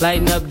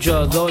 lighting up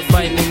drugs, always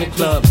fighting in the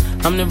club.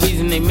 I'm the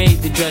reason they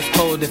made the dress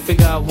code. They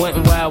figure I went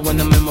wild when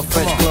I'm in my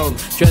fresh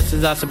clothes.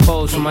 Dresses I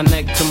suppose, from my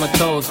neck to my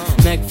toes.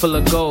 Neck full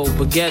of gold,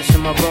 baguettes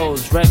in my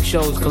rolls. Rec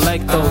shows,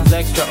 collect those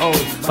extra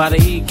O's. By the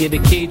E, get a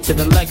key to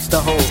the Lex to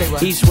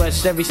hold. East,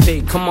 west, every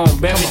state, come on,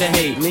 bury the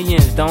hate.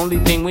 Millions, the only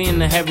thing we in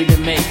the hurry to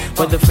make.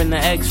 Whether from the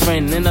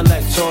ex-friend,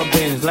 intellect, or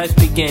bins. Let's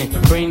begin,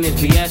 bring this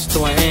BS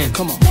to an end.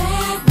 Come on.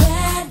 Bad,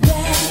 bad,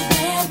 bad,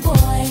 bad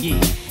boy. Yeah.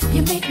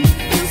 You make me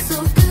feel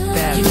so good.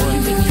 Bad you know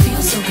you make me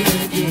feel so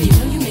good. Yeah. You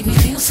know you make me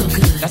feel so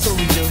good. That's what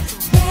we do.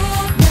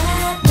 Bad,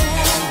 bad,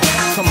 bad,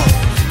 bad. Come on.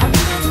 I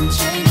wouldn't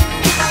change you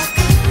if I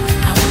could.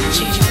 I wouldn't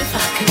change you if I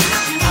could.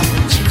 I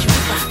wouldn't change you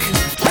if I could.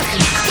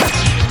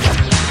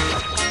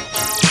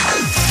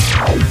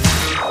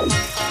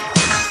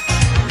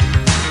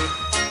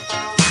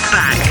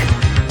 Back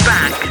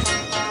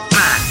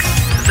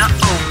to the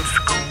old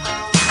school.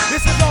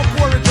 This is all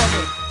Corey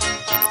Juggle.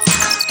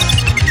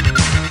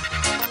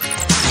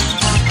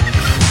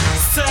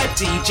 Sir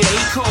DJ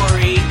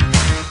Corey.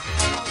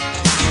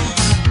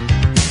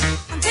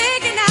 I'm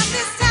taking out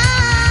this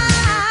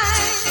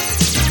time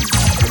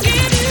to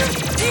give you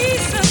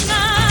peace of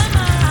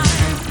mind.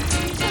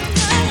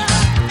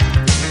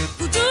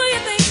 Who do you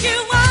think you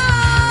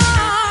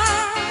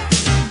are?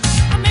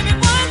 Or maybe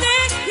one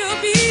day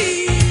you'll be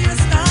a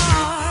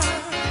star.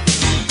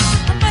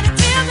 But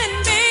until then,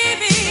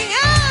 baby,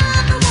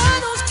 I'm the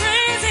one who's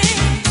crazy.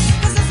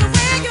 'Cause that's the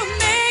way you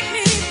make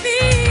me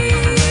feel.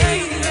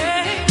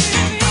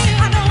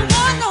 I don't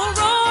want no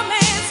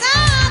romance, I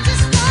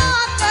just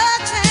want the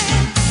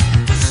chance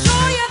to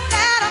show you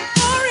that I'm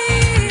for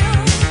real.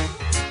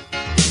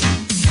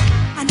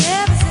 I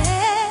never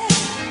said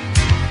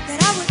that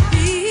I would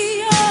be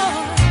your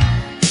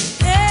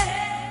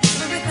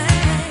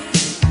everything,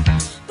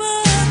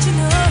 but you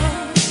know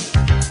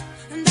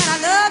that I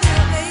love you,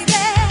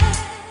 baby.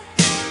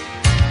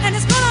 And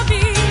it's gonna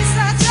be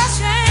such a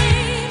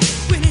shame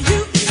when you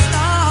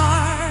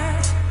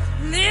start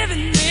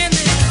living in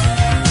this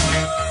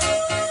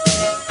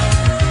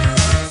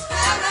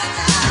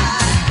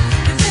paradise.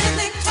 You didn't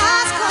think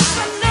twice 'cause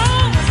you know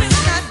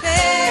it's not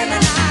very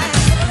nice.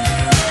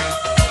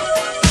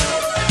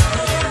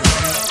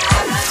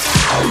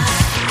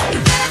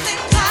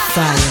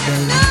 Fire,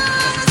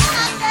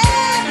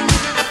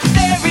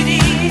 baby.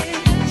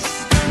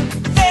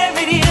 There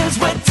it is,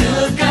 what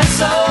took us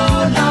so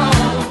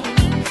long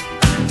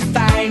to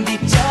find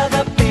each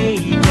other,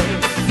 baby.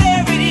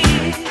 There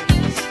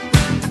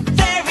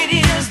it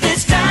is,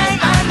 this time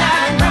I'm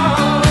not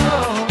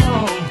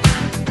wrong.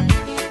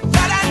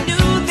 But I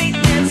knew the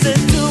answer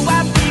to why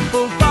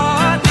people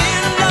fall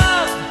in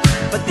love.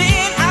 But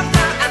then I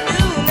found I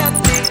knew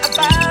nothing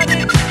about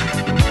it.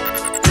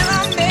 Till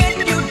I met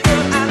you,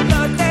 girl, I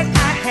thought that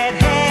I had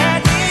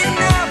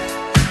enough.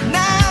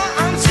 Now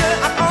I'm sure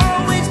I've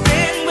always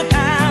been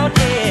without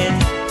it.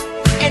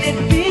 And it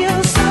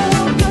feels so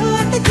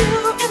good that you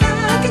and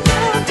I can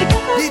come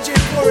together. DJ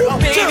Corey up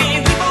Baby,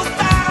 we both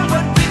found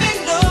what we've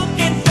been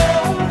looking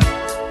for.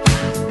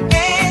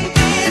 And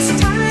this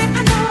time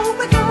I know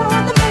we're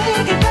gonna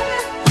make it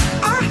right.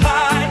 Our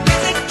heart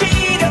is a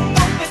key to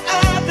open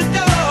up the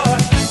door.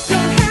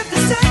 Don't have to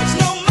search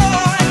no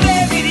more.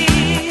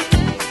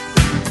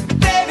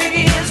 There it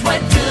is,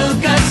 what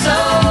took us so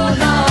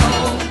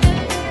long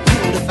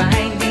to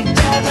find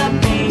each other,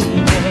 baby.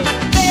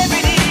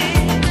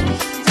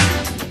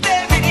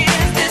 There it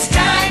is, this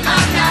time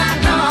I'm not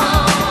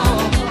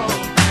wrong.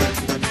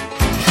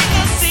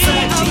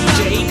 Sir DJ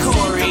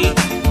Corey.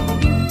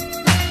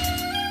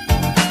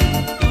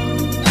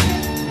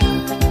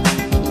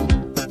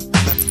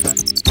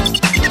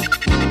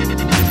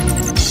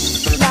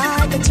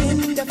 Like a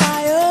tender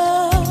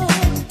fire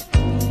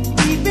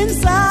deep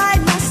inside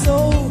my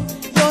soul.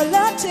 Your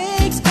love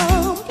takes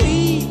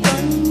complete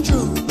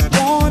control.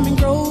 Warm and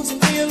grows and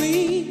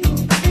really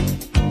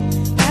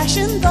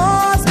passion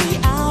thaws me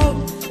out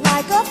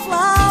like a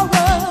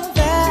flower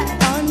that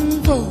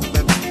unfolds.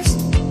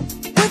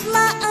 With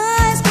my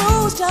eyes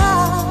closed, I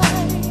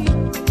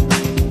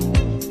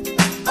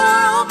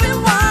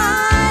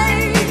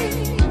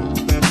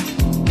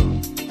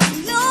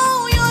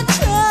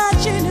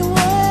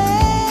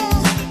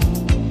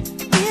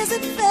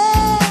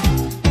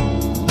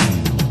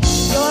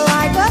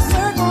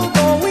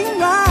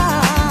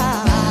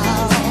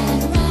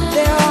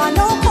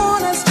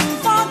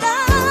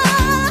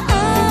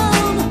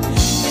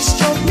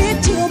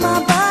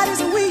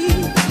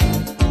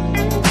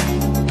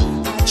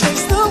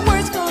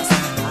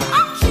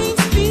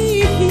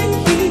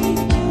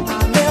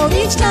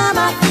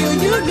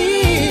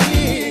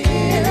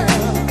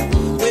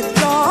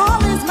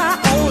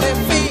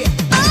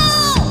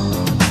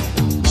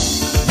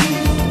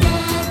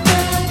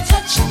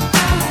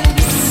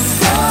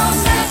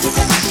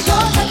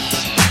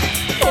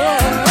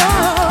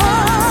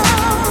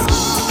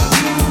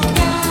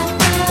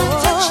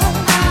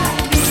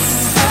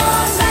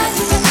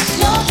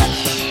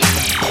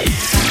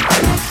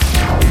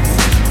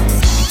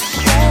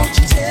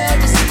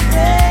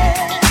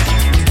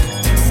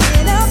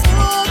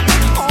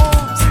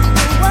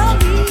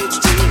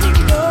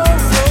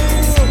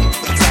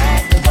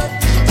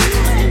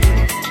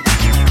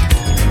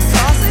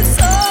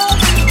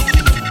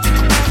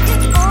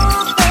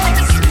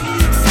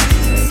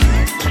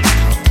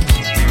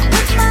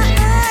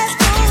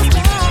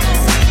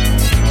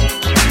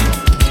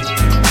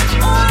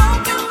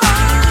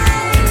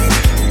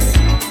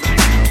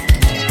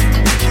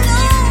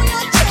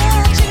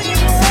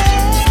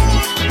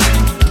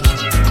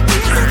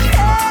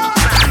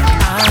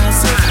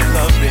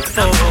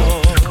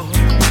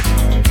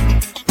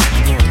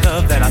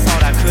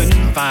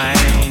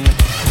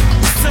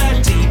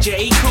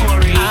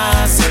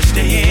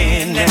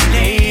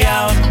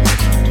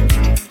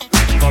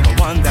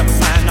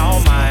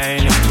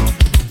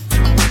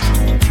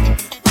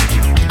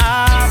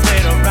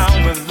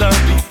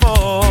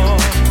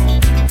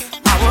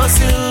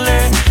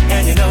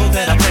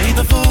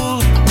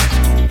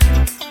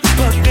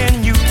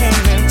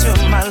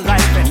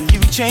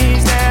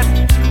change that,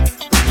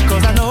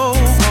 'cause I know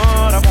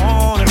what I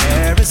want and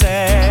where it's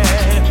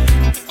at.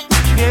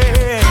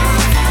 Yeah.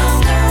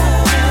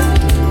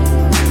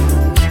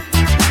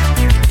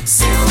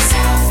 Since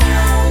I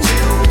found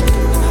you,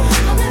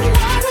 I'm in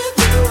love with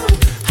you.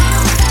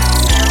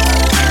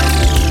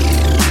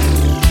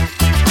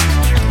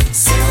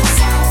 Since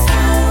I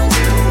found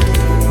you,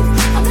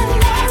 I'm in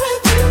love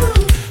with you.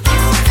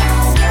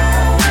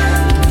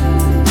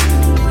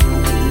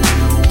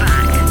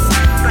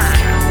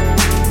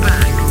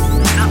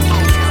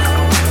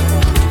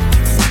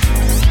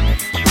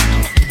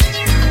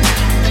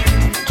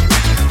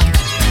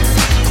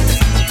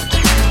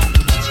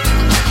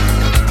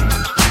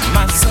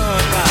 My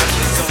sunrise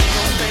is on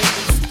your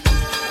face.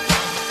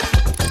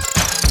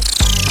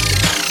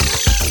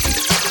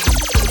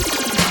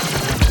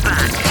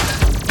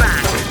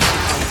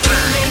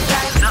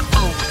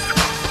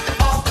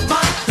 All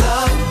my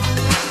love,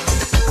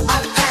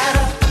 I've had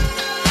a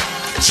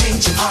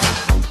change of heart.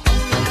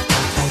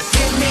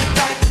 Give me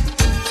back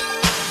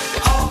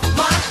all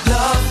my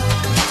love,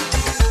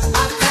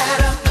 I've had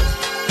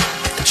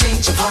a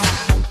change of heart.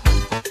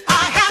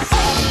 I have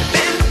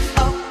opened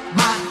up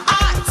my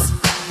eyes,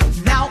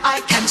 now I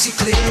can see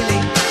clearly.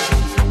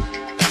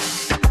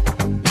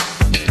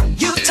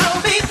 You told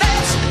me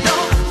there's no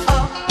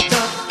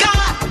other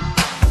God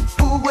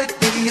who would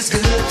be as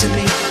good to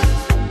me.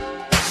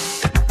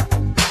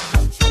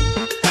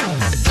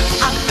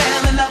 I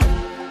fell in love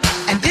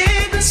and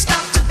didn't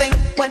stop to think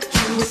what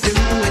you were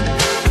doing.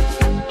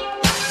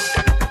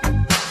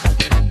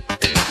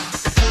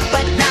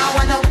 But now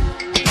I know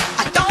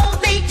I don't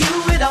need you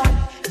at all.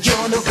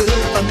 You're no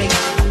good for me.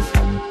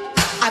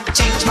 I've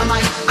changed my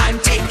mind. I'm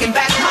taking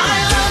back my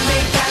love.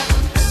 Take back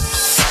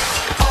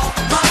all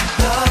my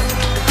love.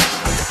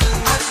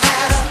 I've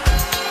had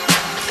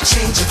a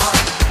change of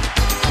heart.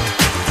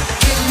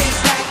 Give me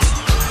back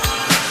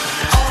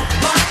all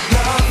my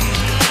love.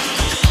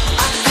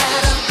 I've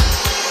had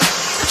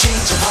a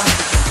change of heart.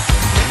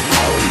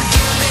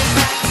 Give me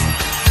back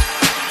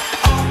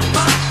all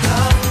my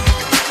love.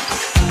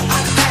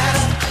 I've had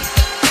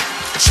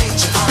a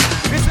change of heart.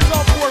 This is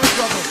all for each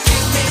other.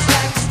 Give me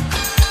back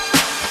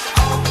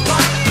all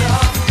my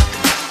love.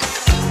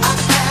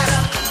 I've had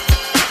a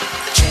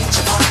change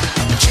of heart.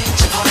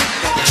 Change of heart.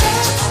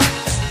 Change of heart.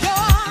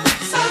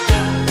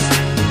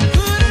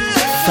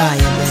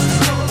 Fire, baby.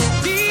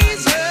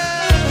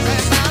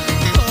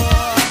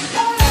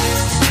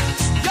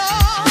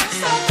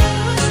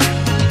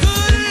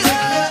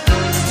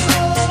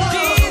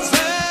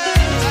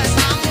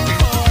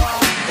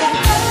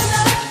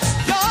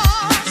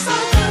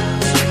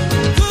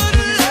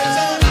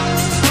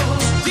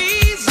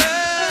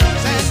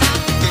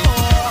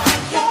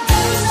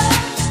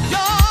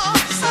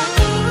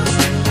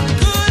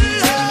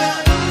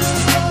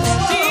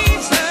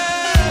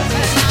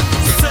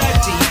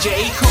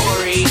 DJ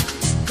Corey.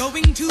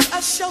 Going to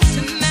a show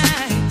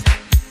tonight.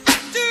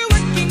 After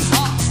working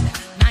hard,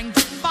 9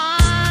 to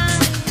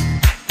 5.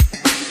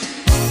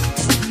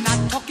 Not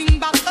talking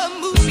about a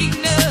movie,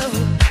 no.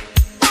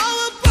 Or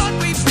a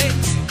Broadway play.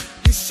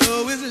 The show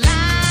is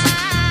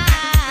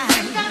live.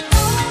 And I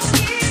know it's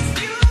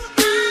you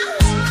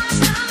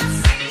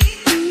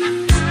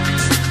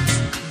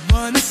I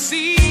wanna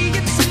see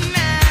it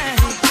tonight.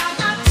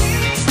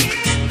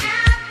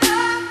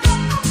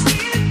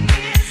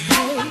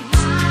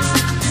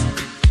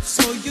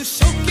 So you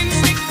sure can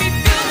make me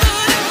feel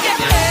good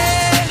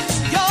again.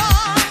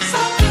 You're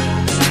so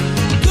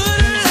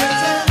good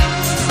love,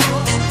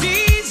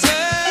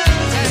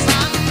 deserves an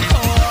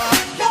encore.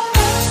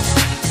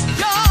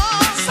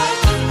 You're so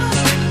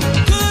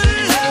good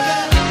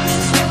love,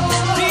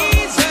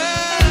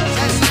 deserves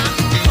an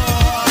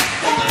encore.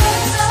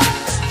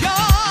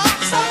 You're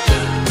so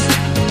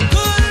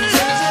good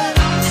love,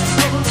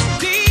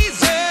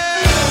 deserves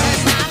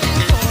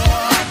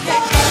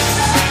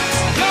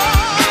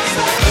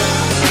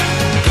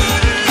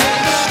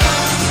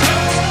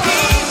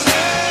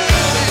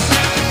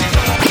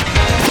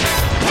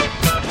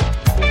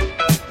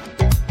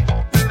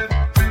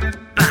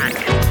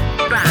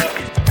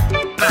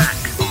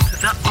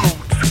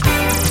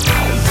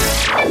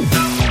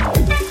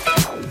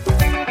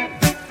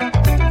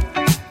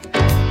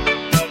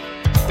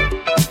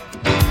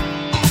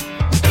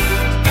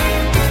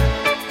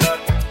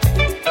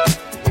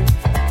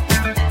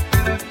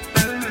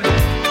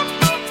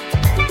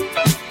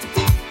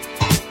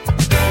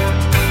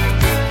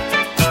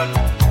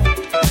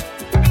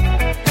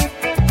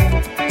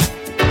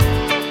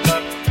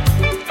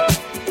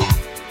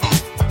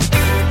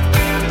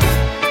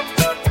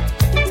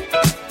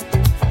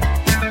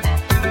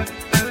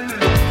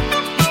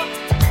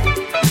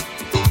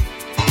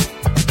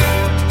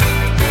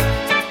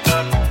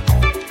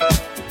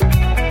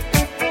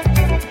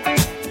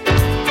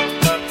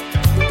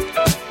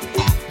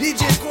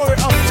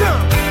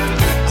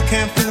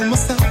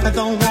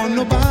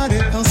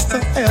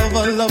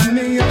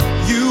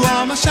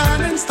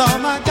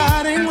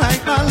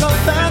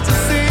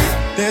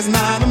There's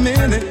not a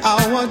minute,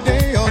 hour,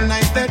 day, or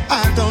night that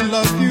I don't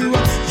love you.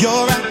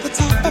 You're at the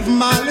top of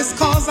my list. it's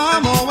cause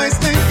I'm always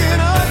thinking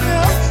of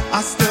you.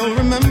 I still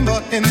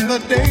remember in the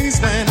days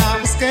when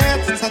I was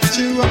scared to touch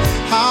you,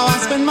 how I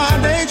spent my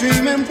day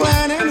dreaming,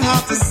 planning how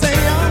to say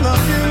I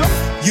love you.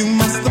 You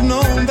must have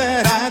known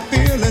that I had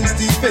feelings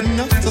deep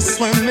enough to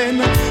swim in.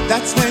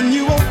 That's when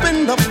you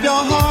opened up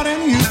your heart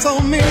and you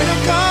told me to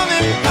come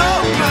in.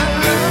 Oh my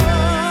love,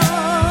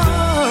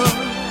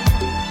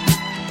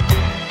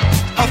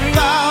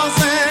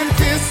 1,000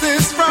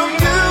 kisses from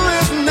you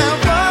is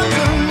never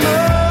too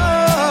much.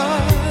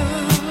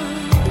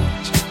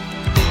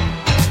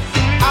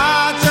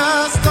 I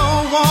just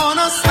don't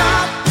wanna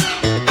stop.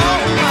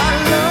 Oh my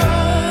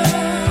love,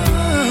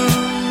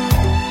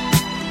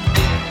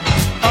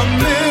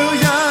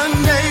 1,000,000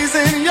 days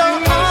in your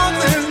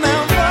arms is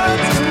never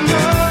too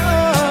much.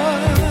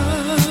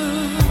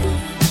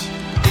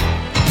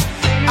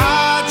 I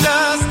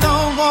just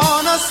don't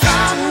wanna stop.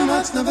 Too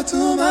much, never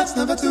too much,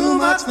 never too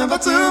much, never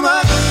too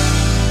much.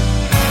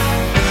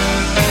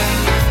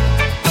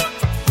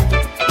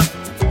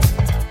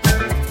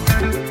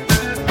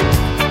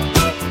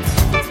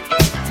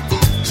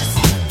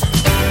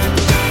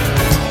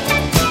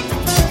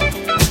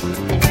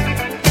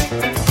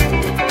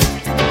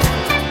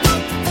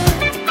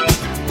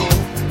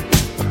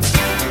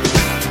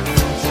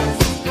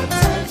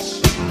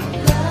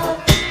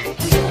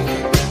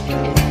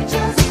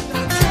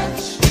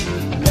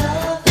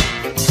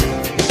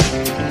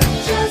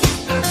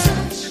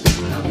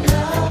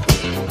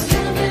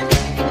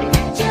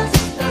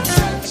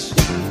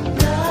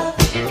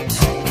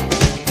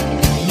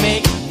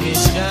 Make me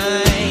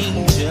shine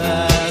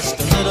just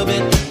a little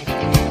bit,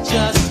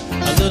 just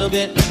a little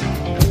bit.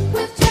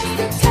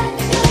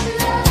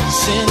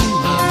 Send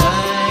my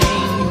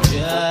mind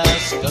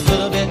just a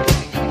little bit,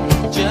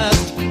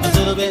 just a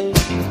little bit.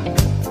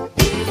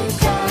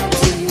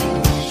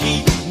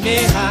 Keep me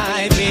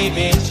high,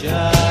 baby,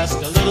 just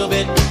a little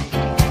bit,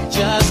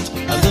 just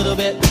a little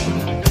bit.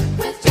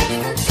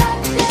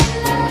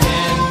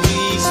 Can we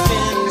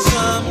spend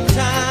some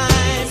time?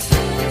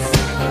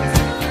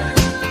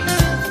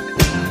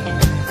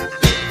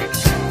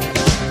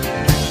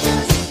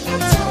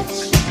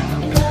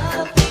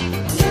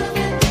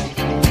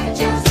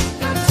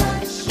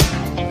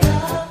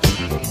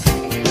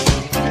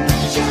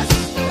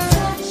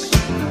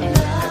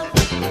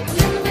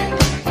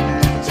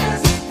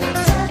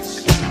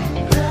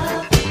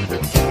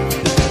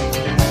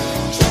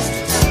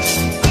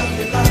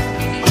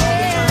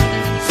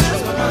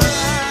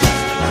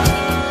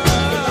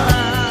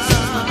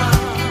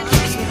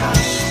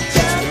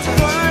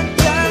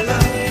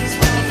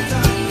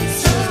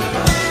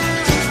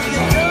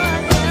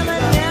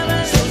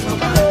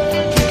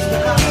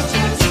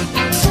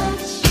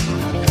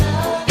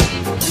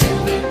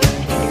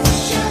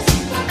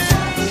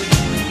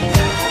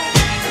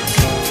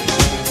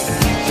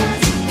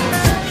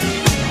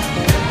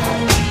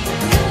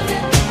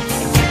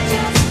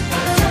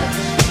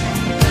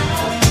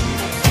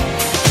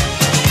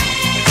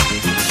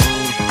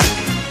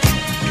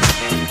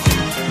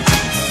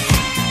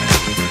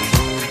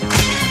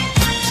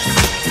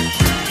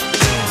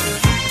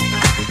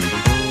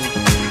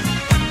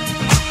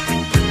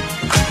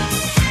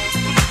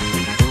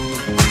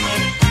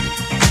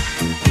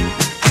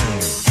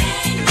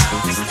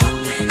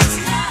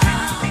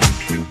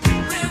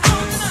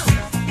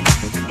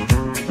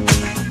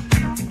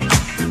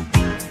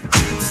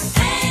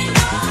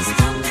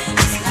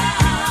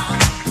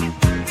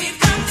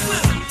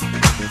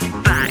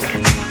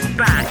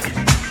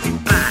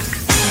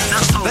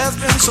 There's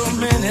been so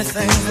many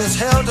things that's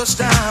held us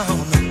down,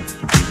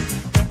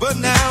 but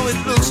now it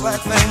looks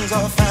like things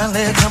are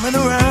finally coming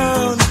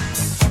around.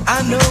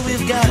 I know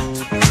we've got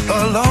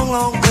a long,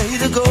 long way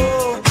to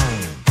go,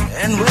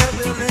 and where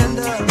we'll end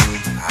up,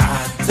 I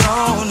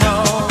don't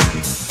know.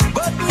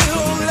 But we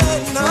won't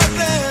let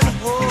nothing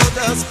hold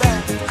us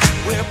back.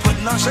 We're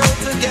putting our show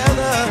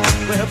together,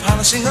 we're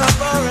polishing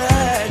up our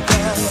act.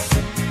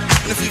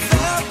 And if you've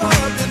ever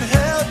been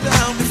held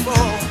down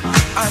before,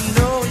 I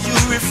know you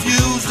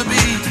refuse to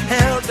be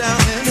held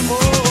down anymore.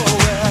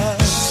 Well,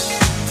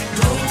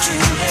 don't you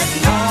let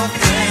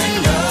nothing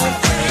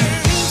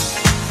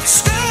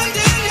stand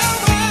in your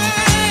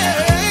way.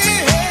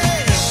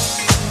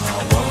 I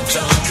want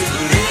you to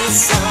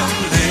listen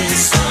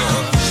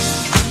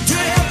to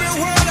every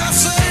word I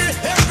say,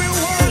 every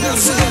word I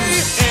say.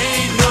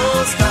 Ain't no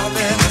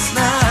stopping us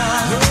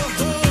now.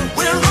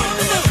 We're on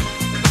the move.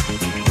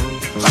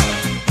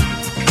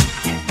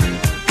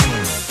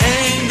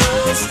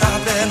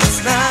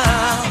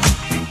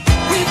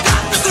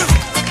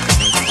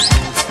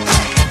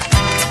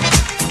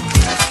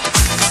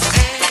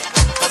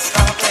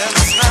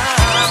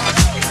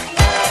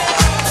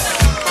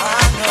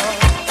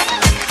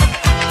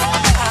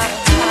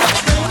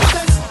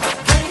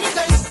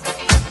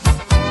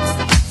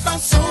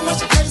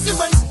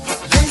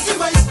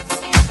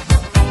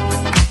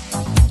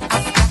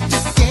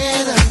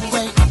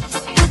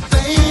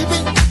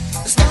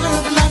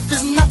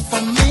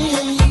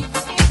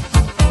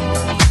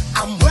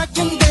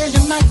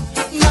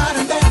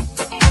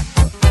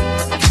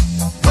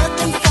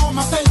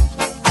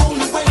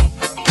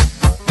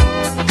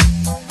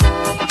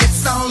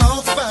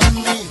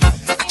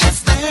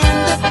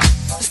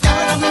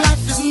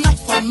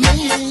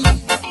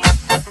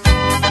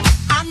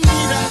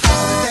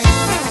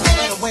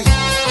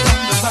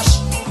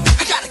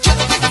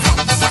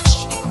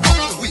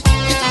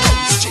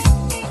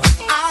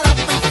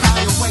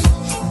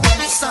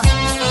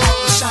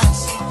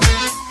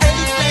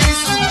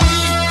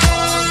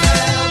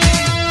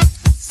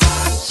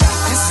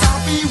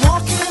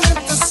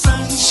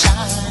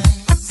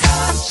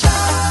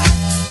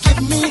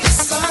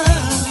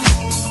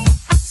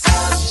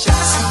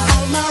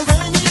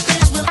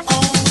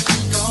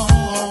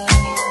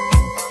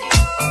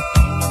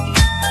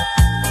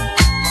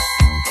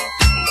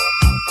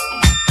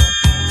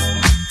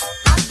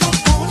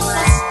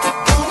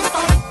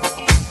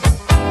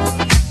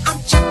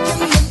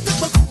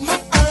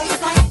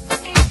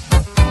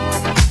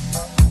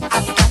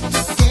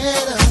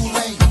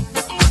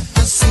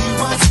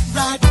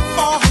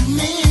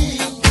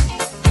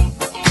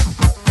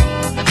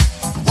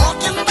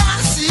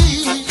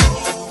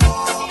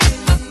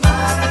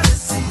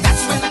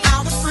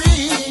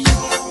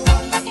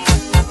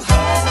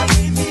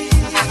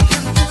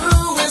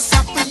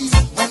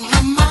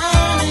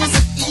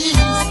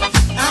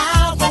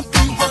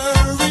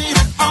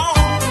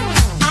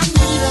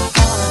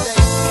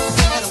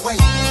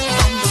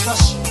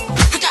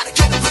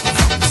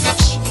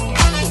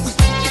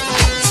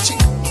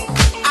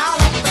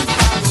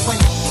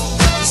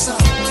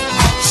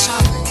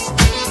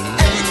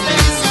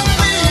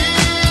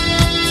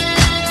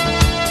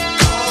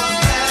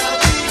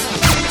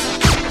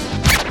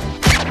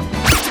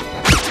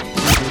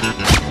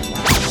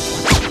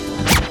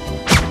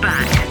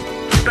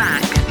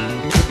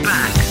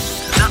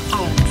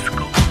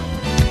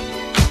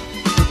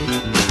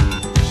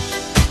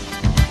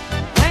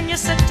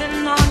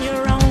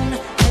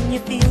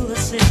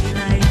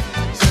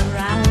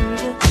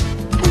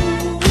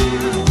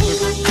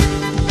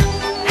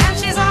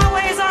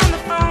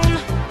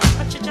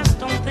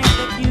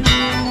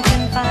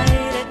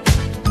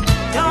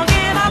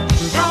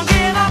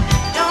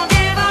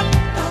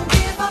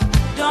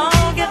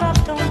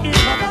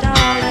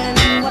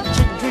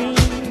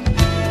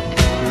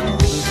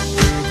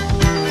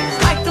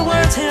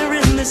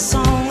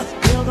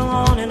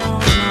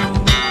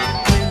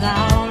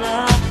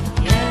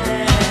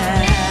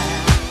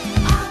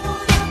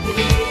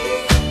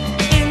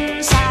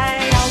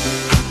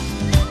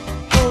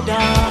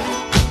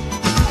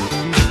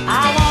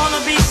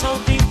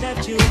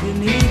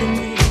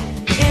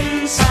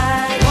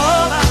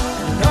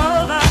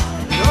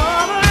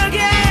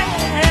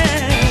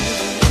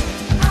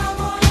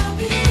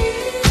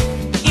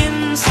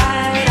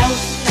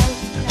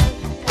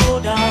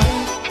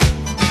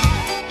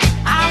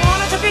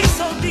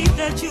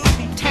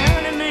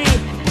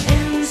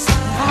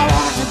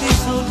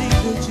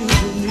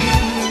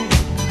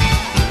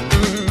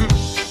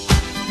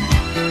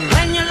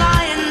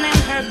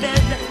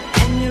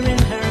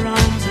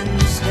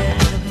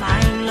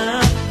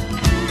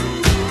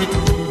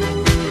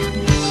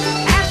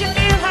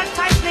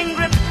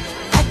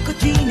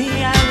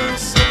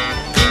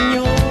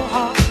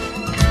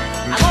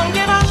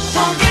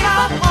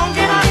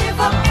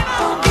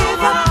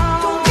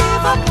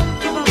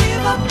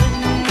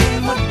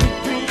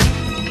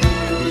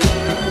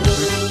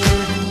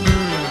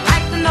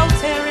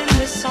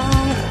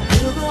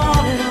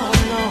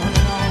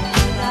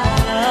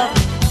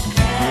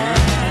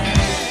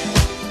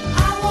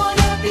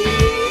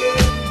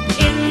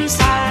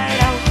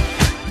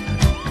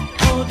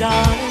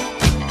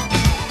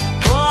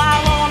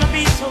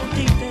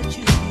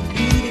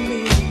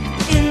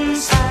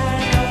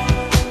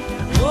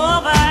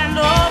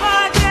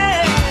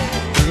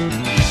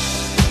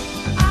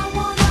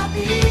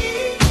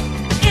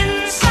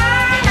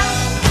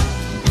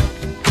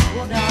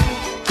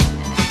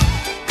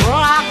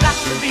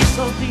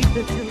 so deep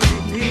that you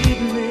need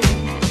me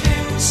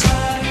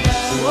inside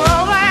out.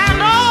 Oh, I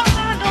know.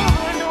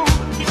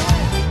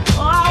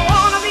 Oh, I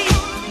wanna be,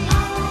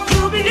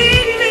 you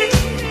believe me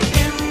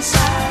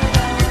inside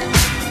out.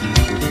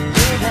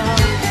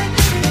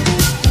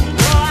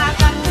 Oh, I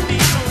got to be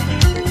so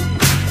deep.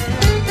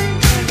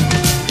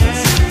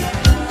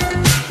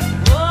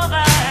 Oh,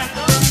 I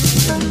know.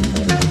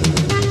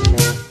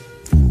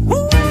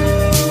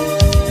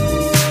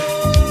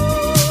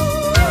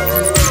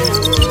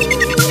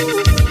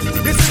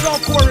 This is our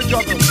quarry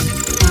juggle.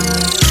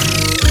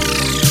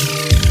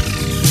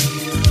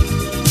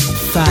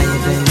 Fire,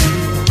 baby.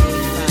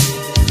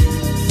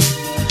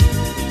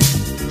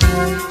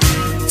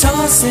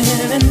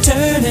 Tossing and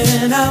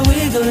turning, I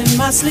wiggle in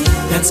my sleep.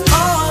 That's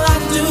all I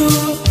do.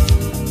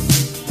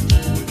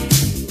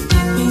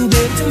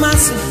 Baby, to my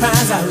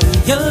surprise, I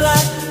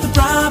realized the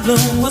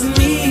problem was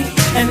me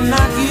and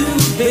not you,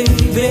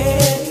 baby.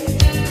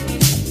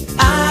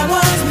 I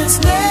was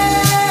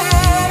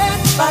misled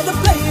by the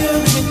player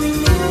in me.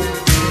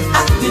 I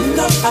didn't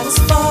know I was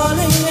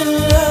falling in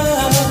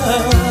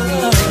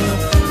love.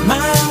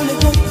 My only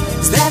hope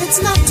is that it's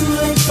not too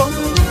late for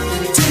me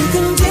to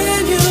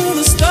continue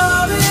the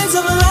stories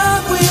of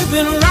love we've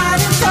been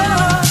writing for.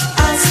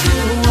 I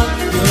still want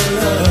your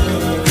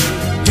love.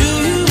 Do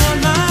you want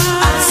mine?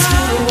 I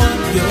still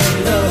want your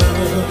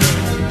love.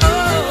 Oh,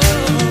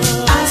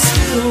 I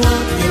still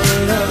want your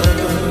love.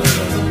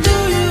 Do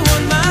you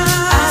want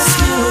mine? I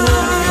still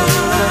want your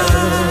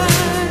love.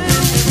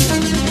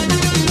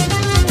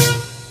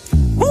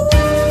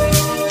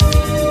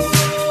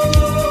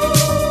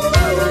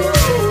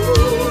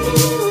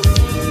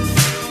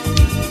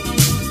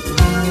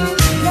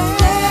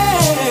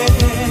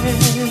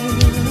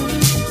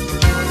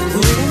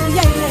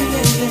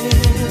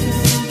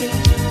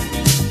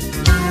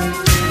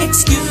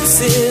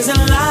 Excuses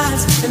and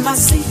lies and my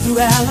see-through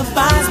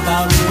alibis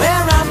about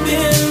where I've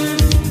been.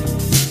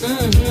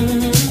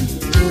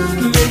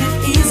 Made it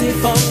easy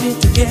for me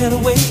to get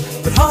away,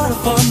 but harder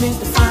for me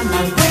to find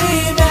my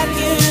way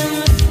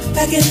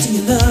back into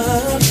your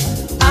love.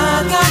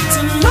 I got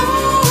to know,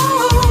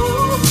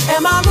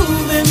 am I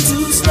moving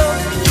too slow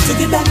to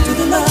get back to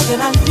the love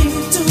that I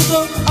need to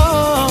go?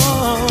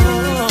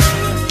 Oh,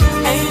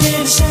 ain't it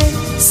a shame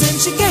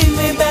since you gave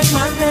me back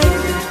my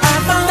name? I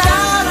found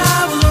out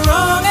I was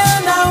wrong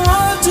and I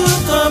want to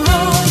come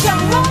home.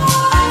 Come on.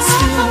 I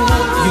still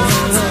want your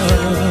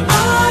love. I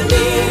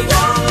need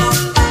your love.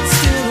 I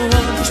still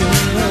want your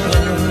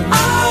love.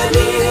 I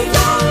need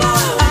your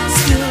love. I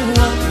still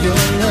want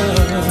your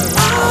love.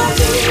 I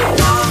need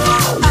your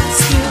love. I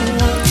still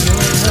want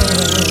your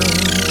love.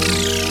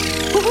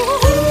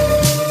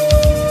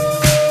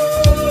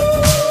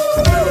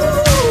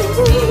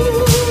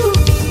 Ooh.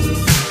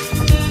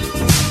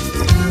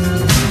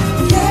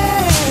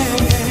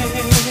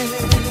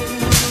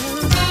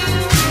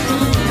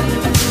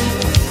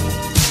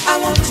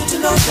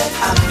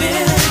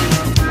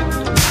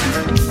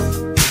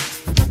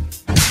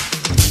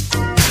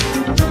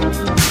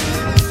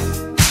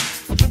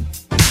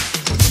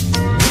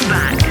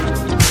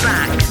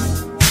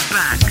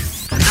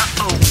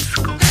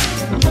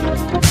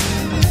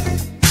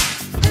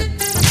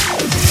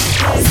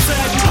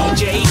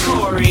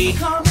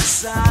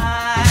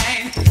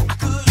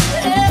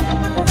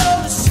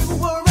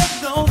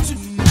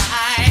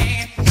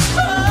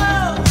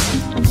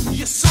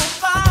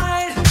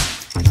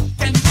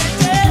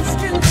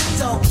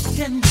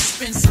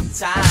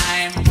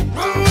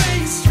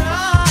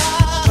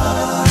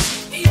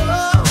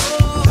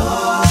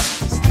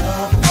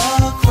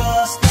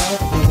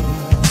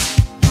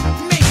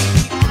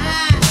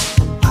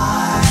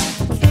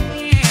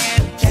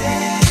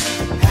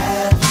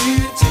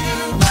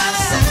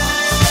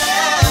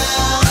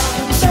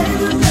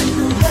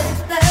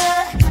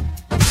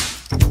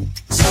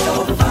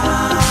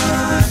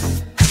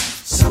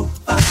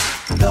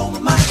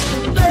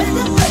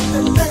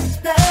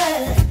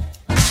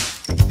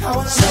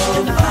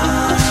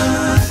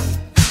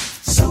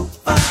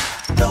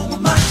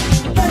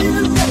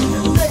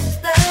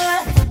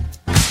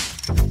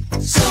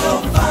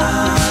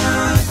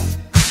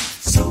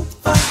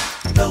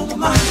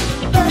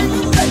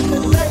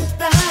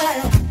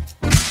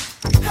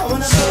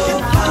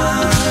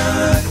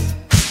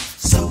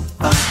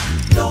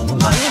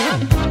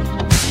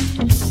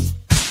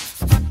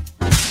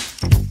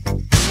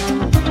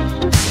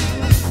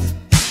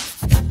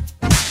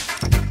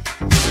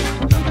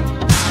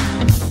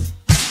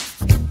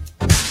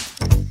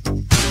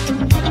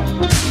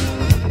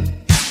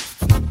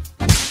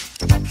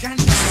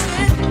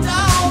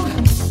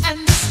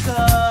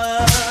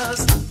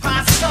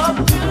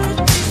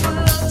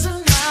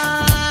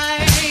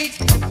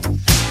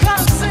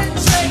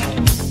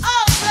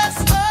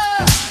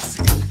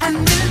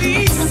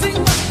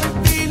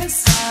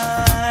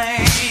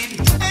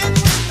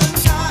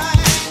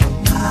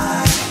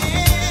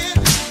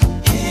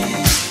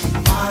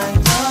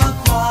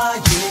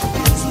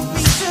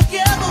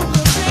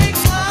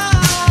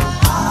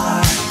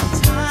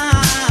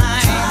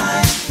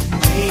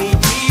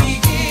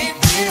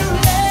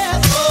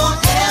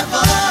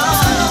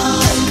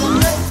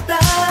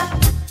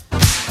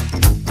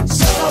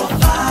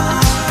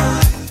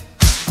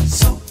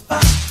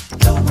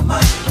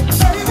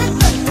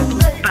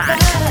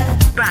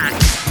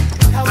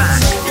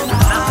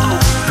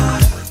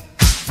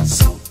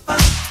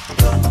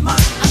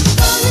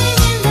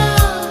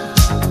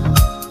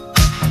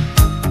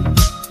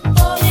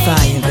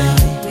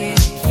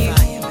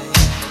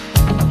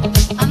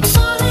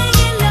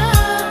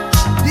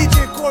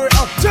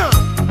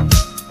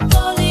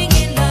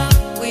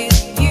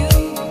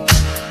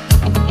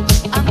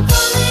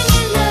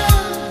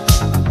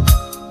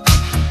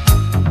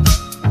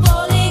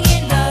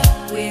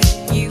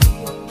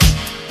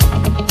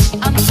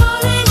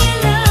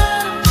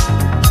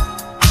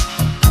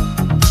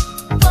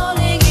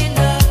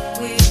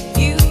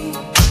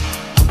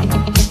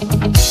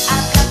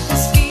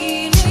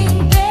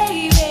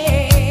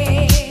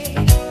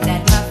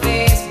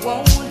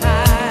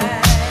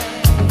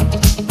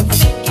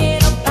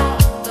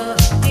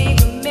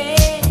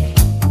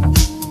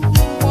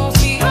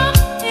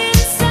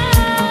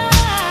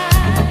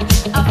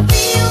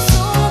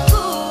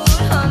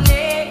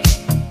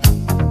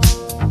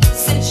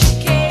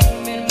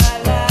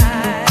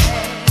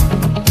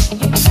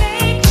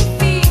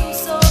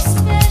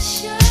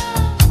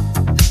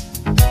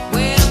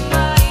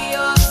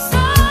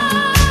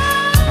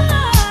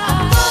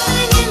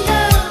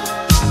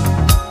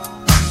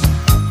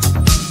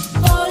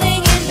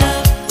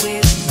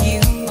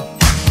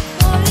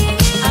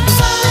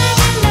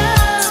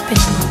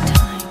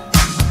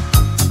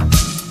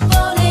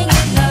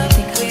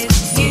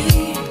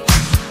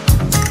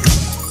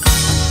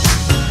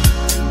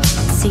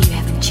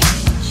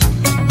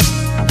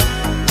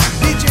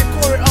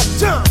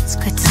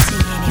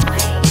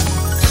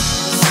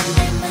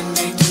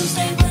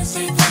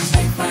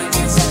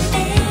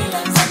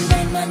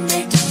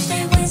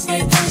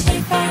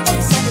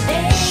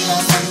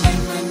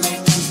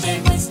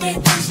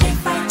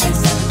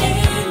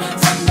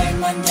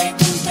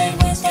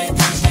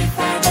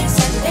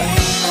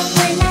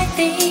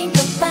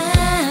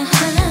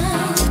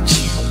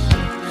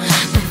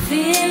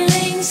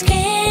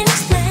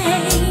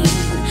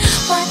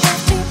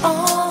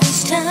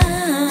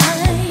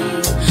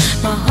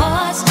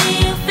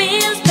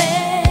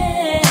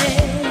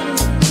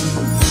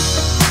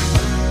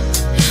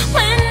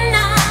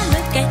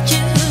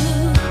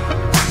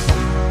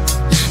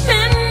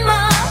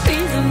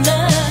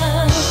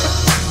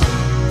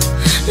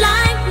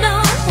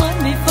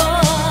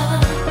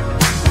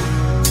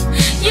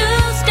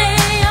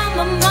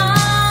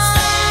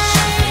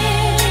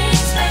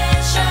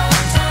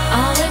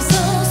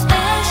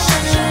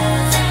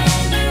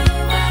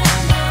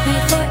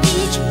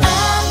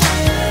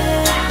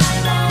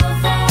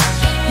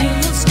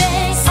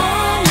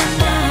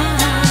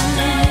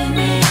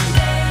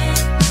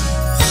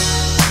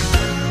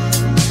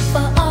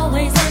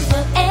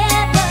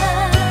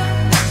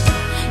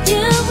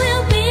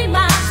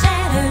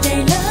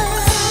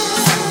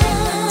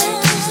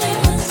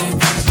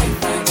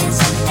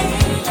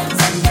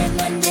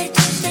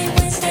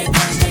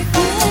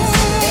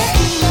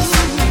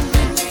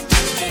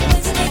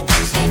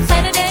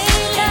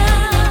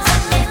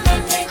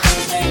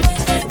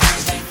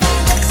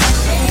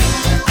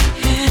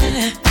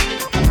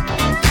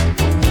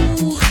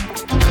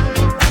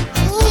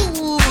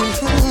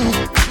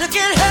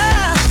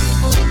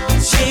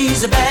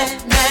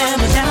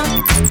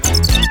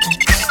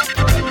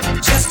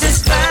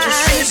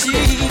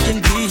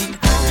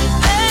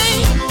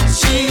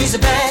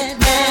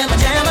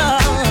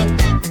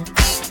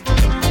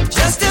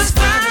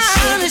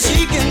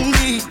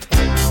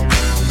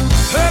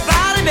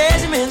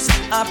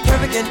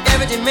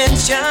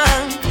 dimension.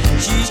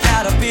 She's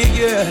got a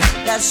figure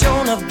that's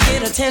shown of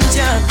great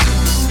attention.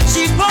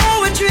 She's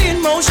poetry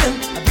in motion,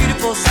 a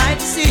beautiful sight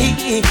to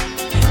see.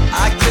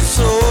 I get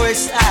so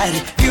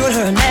excited viewing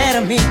her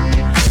anatomy.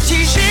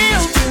 She's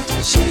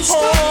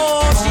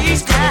she's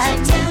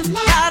stacked,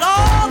 got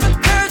all the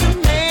curves a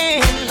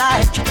man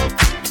like.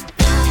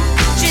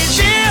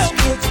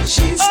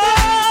 She's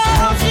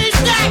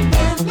stacked,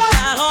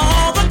 got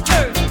all the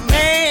curves a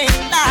man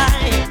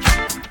like.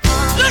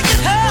 Look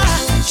at her,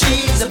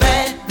 she's a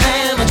bad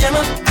mamma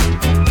jamma,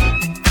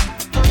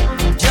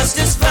 just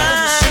as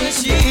fine as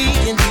she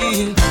can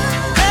be.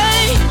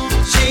 Hey,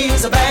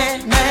 she's a bad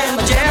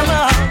mamma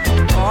jamma,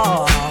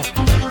 oh,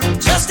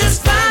 just as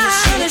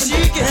fine as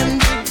she can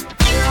be.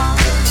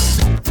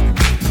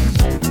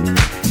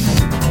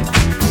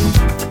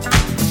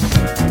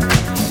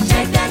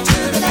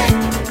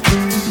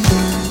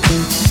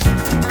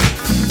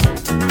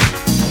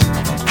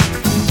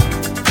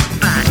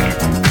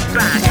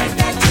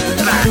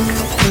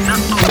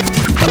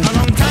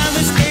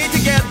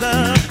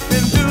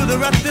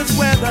 This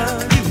weather,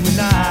 you and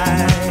I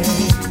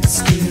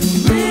still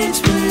rich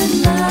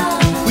with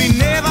love. We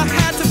never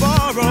had to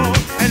borrow,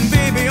 and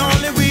baby,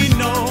 only we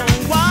know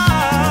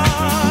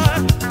why.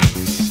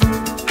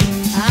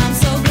 I'm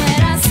so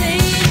glad I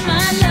saved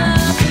my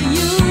love for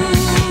you,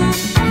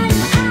 and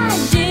I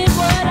did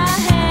what I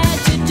had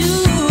to do.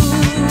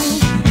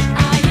 I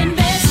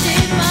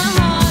invested my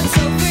heart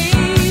so free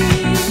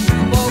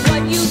for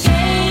what you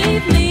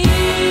gave me.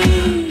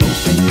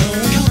 Open your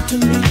heart to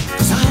me,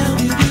 'cause I'll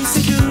give you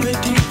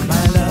security.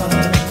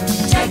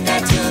 Take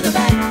that to the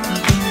back.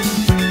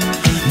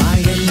 My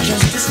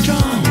interest is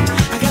strong.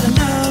 I got a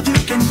love you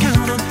can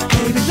count on,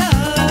 baby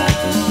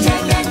love.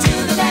 Take that to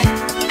the back.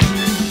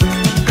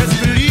 Best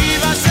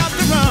believe I shopped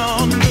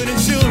around. Good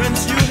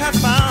insurance you have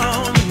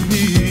found in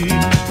me.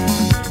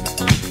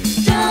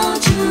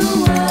 Don't you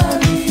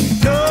worry.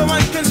 No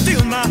one can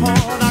steal my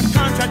heart. Our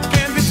contract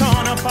can be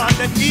torn apart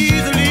that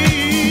easily.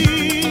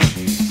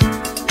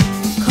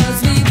 'Cause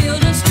we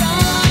build a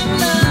strong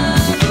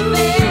love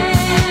affair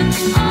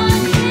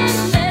on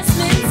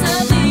investments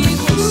of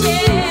equal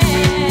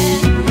share.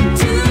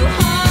 Two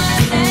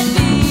hearts that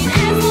beat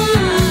as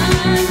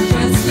one.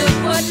 Just look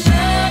what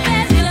love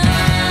has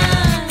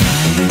done.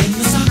 In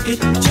the socket,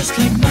 just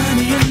like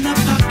money in the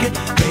pocket,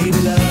 baby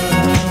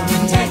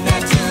love. Take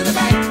that to the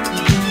bank.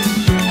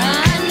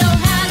 I know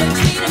how to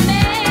treat a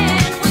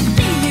man with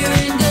me. You're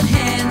in good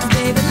hands,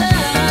 baby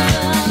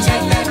love.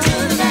 Take that to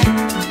the bank.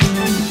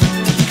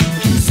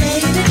 You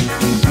save it,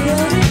 you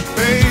build it,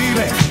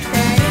 Baby,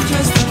 that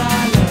interest of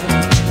our love.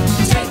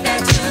 Take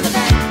that to the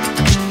bank.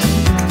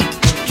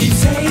 keep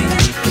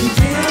saving, You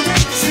build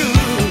it,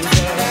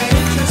 that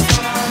interest of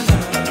our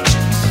love.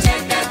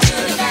 take that to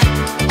the bank.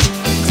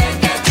 Take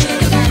that to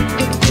the bank.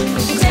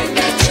 Take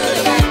that to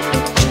the bank.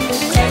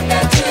 Take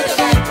that to the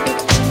bank.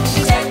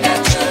 Take that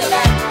to the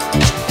bank.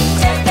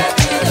 Take that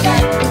to the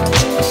bank.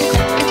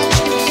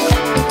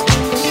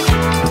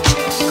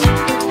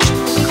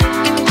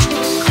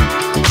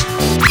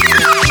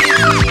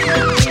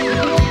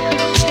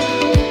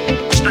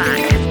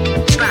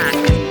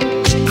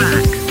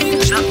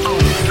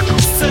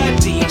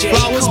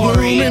 Flowers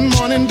bloom in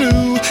morning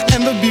dew,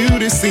 and the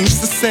beauty seems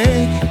to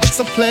say it's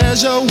a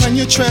pleasure when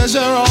you treasure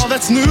all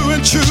that's new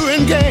and true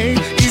and gay.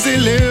 Easy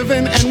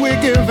living, and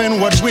we're giving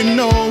what we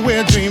know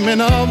we're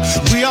dreaming of.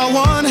 We are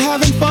one,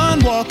 having fun,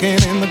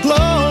 walking in the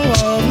glow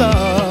of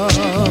love.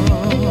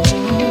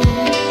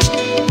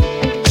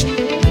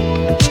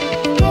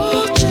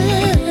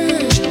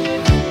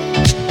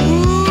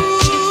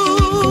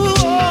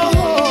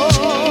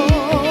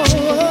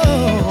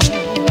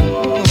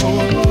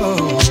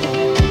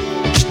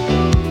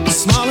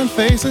 Smiling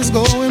faces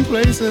going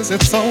places,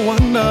 it's a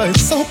wonder,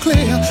 it's so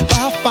clear.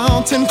 By a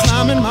fountain,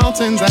 climbing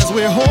mountains as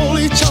we hold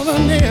each other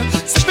near.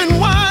 Sipping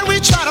wine, we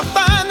try to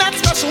find that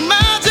special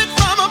magic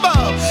from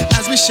above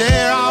as we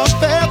share our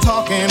affair,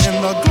 talking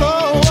in the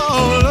glow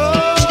of love.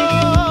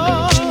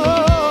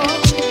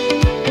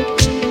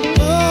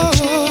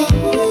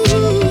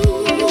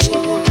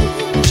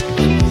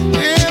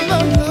 In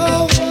the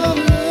glow of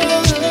love.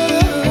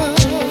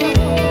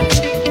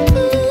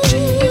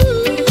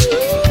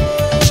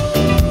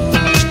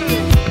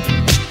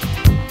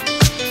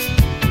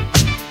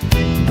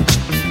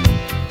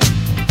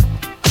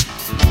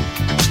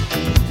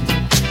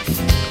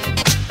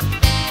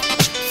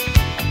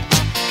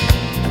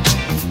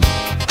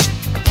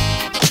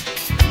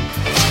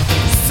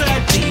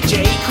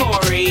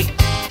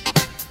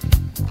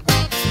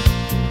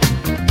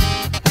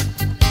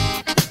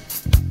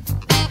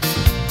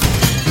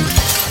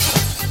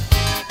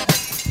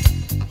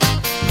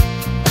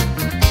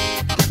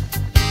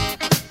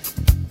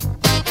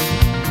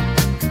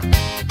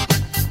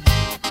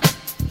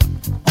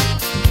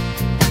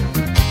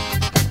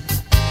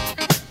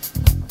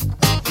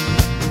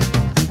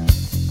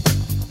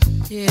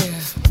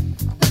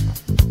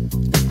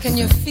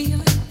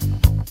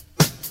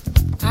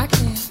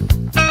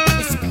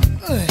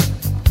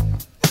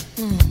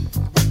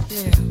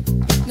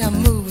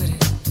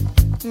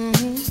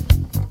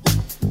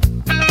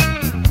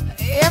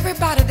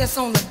 us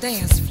on the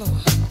dance floor.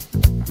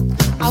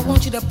 I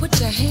want you to put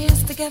your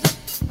hands together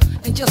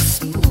and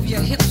just move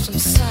your hips from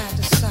side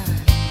to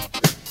side.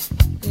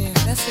 Yeah,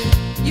 that's it.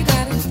 You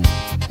got it.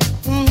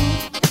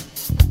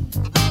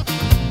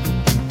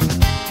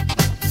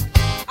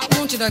 I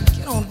want you to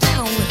get on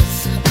down with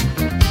us.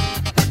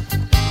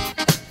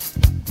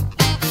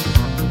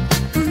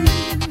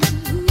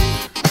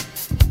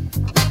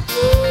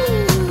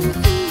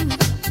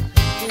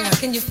 Yeah,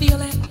 can you feel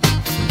that?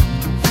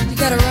 You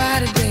gotta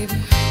ride it, baby.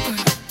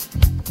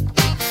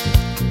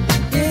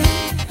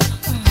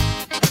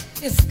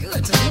 It's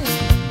good to me.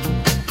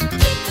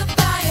 Keep the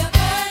fire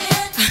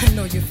burning. I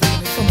know you feel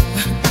it. Come on.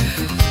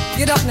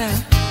 Get up now.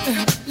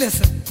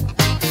 Listen.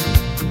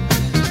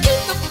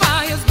 Keep the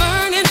fires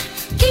burning.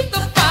 Keep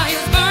the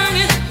fires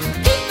burning.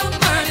 Keep them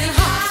burning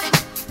hot.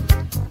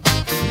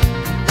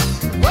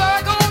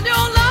 Work on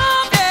your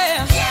love,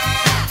 yeah.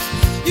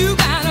 You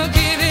gotta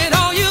give it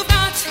all you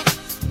got.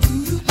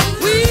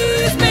 We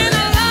spend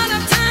a lot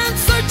of time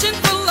searching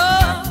for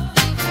love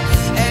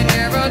and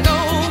never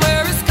know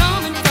where it's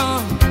coming from.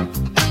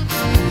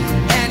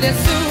 And as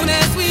soon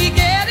as we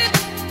get it,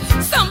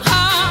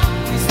 somehow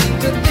we seem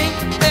to think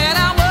that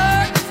our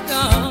work is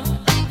done.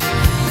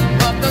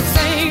 But the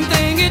same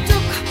thing it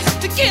took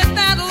to get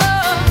that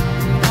love,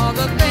 all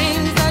the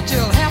things that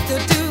you'll have to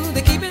do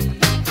to keep it.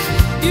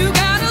 You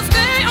gotta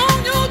stay on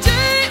your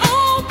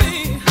J.O.B.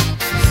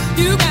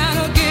 You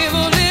gotta give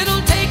a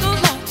little, take a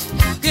lot.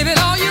 Give it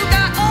all you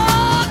got.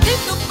 Oh,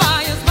 keep the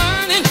fires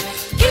burning.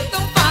 Keep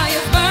the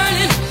fires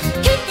burning.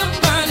 Keep them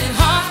burning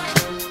hot.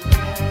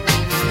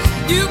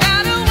 You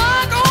gotta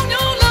work on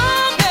your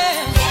love, yeah.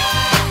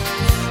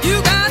 You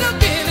gotta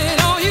give it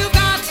all you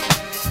got.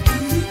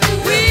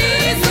 We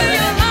say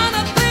a lot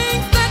of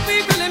things that we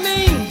really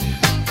mean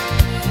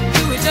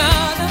to each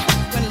other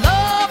when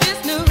love is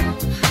new.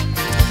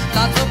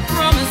 Lots of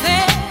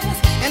promises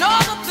and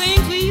all the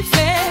things we've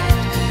said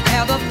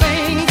are the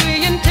things we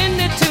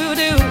intended to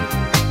do.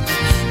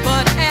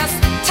 But as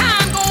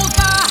time goes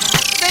by,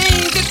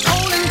 things get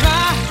cold and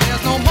dry.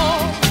 There's no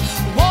more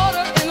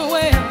water in the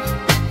well.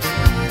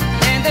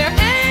 And there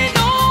ain't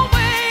no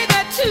way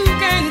that two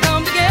can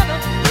come together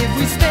if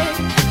we stay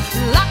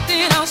locked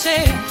in our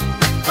shell.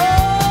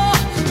 Oh,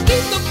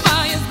 keep the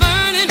fires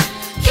burning,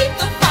 keep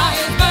the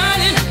fires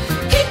burning,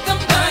 keep them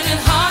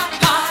burning hot,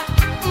 hot.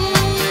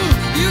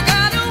 You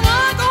gotta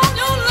work on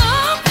your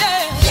love,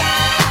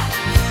 yeah.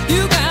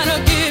 You gotta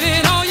give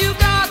it all you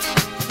got.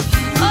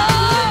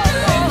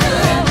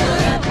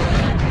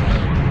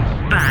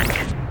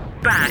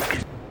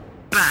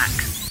 Back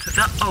to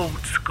the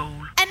old school.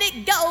 And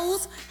it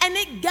goes, and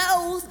it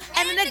goes,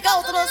 and then it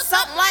goes a little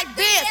something like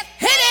this.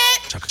 Hit it!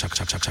 Chaka Chaka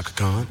Chaka Chaka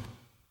Khan,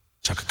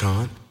 Chaka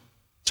Khan,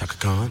 Chaka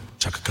Khan,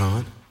 Chaka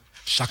Khan,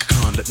 Chaka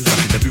Khan. Let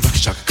me rock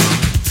it, Chaka Khan.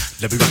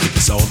 Let me rock it.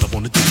 That's all I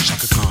wanna do.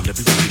 Chaka Khan. Let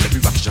me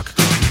rock it, Chaka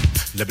Khan.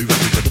 Let me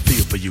rock it for the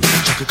feel for you.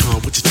 Chaka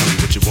Khan, what you tell me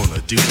what you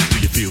wanna do? Do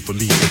you feel for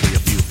me the way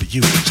I feel for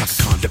you? Chaka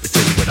Khan, let me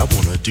tell you what I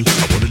wanna do.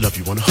 I wanna love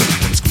you, wanna hug you,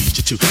 wanna squeeze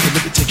you too. And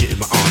let me take it in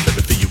my arms, let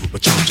me feel you with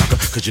my charm, Chaka.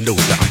 Cause you know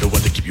that I'm the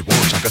one to keep you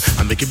warm, Chaka.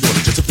 I make it more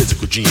than just a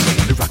physical dream. I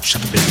wanna rock you,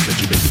 Chaka, baby, cause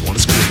you make me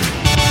wanna scream.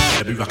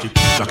 Let me rock it,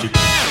 rock it.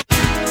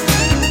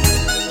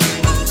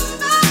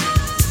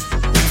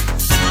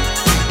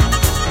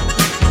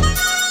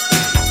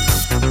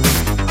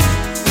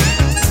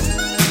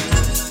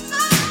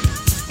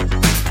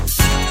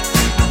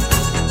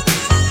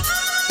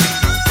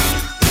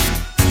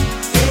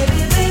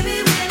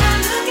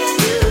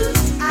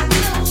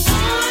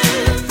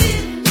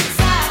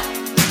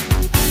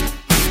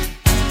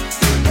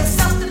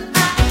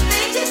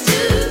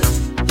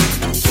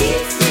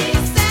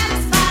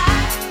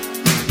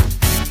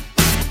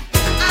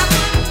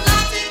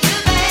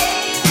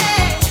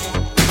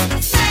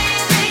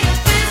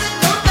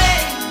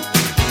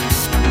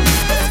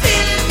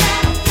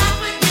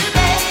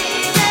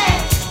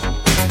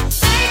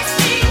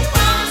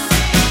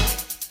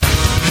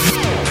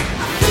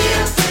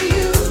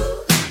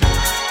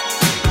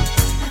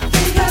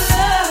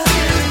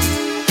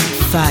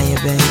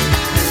 Fire, baby.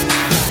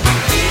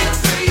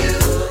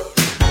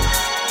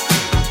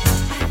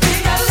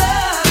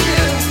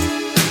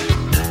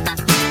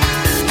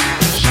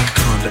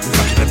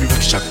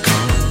 Chaka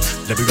Khan,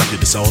 let me rock it,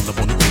 that's all I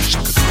wanna do.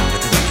 Chaka Khan,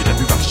 let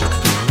me rock it, Chaka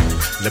Khan.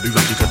 Let me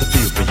rock it, cause I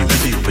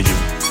feel for you,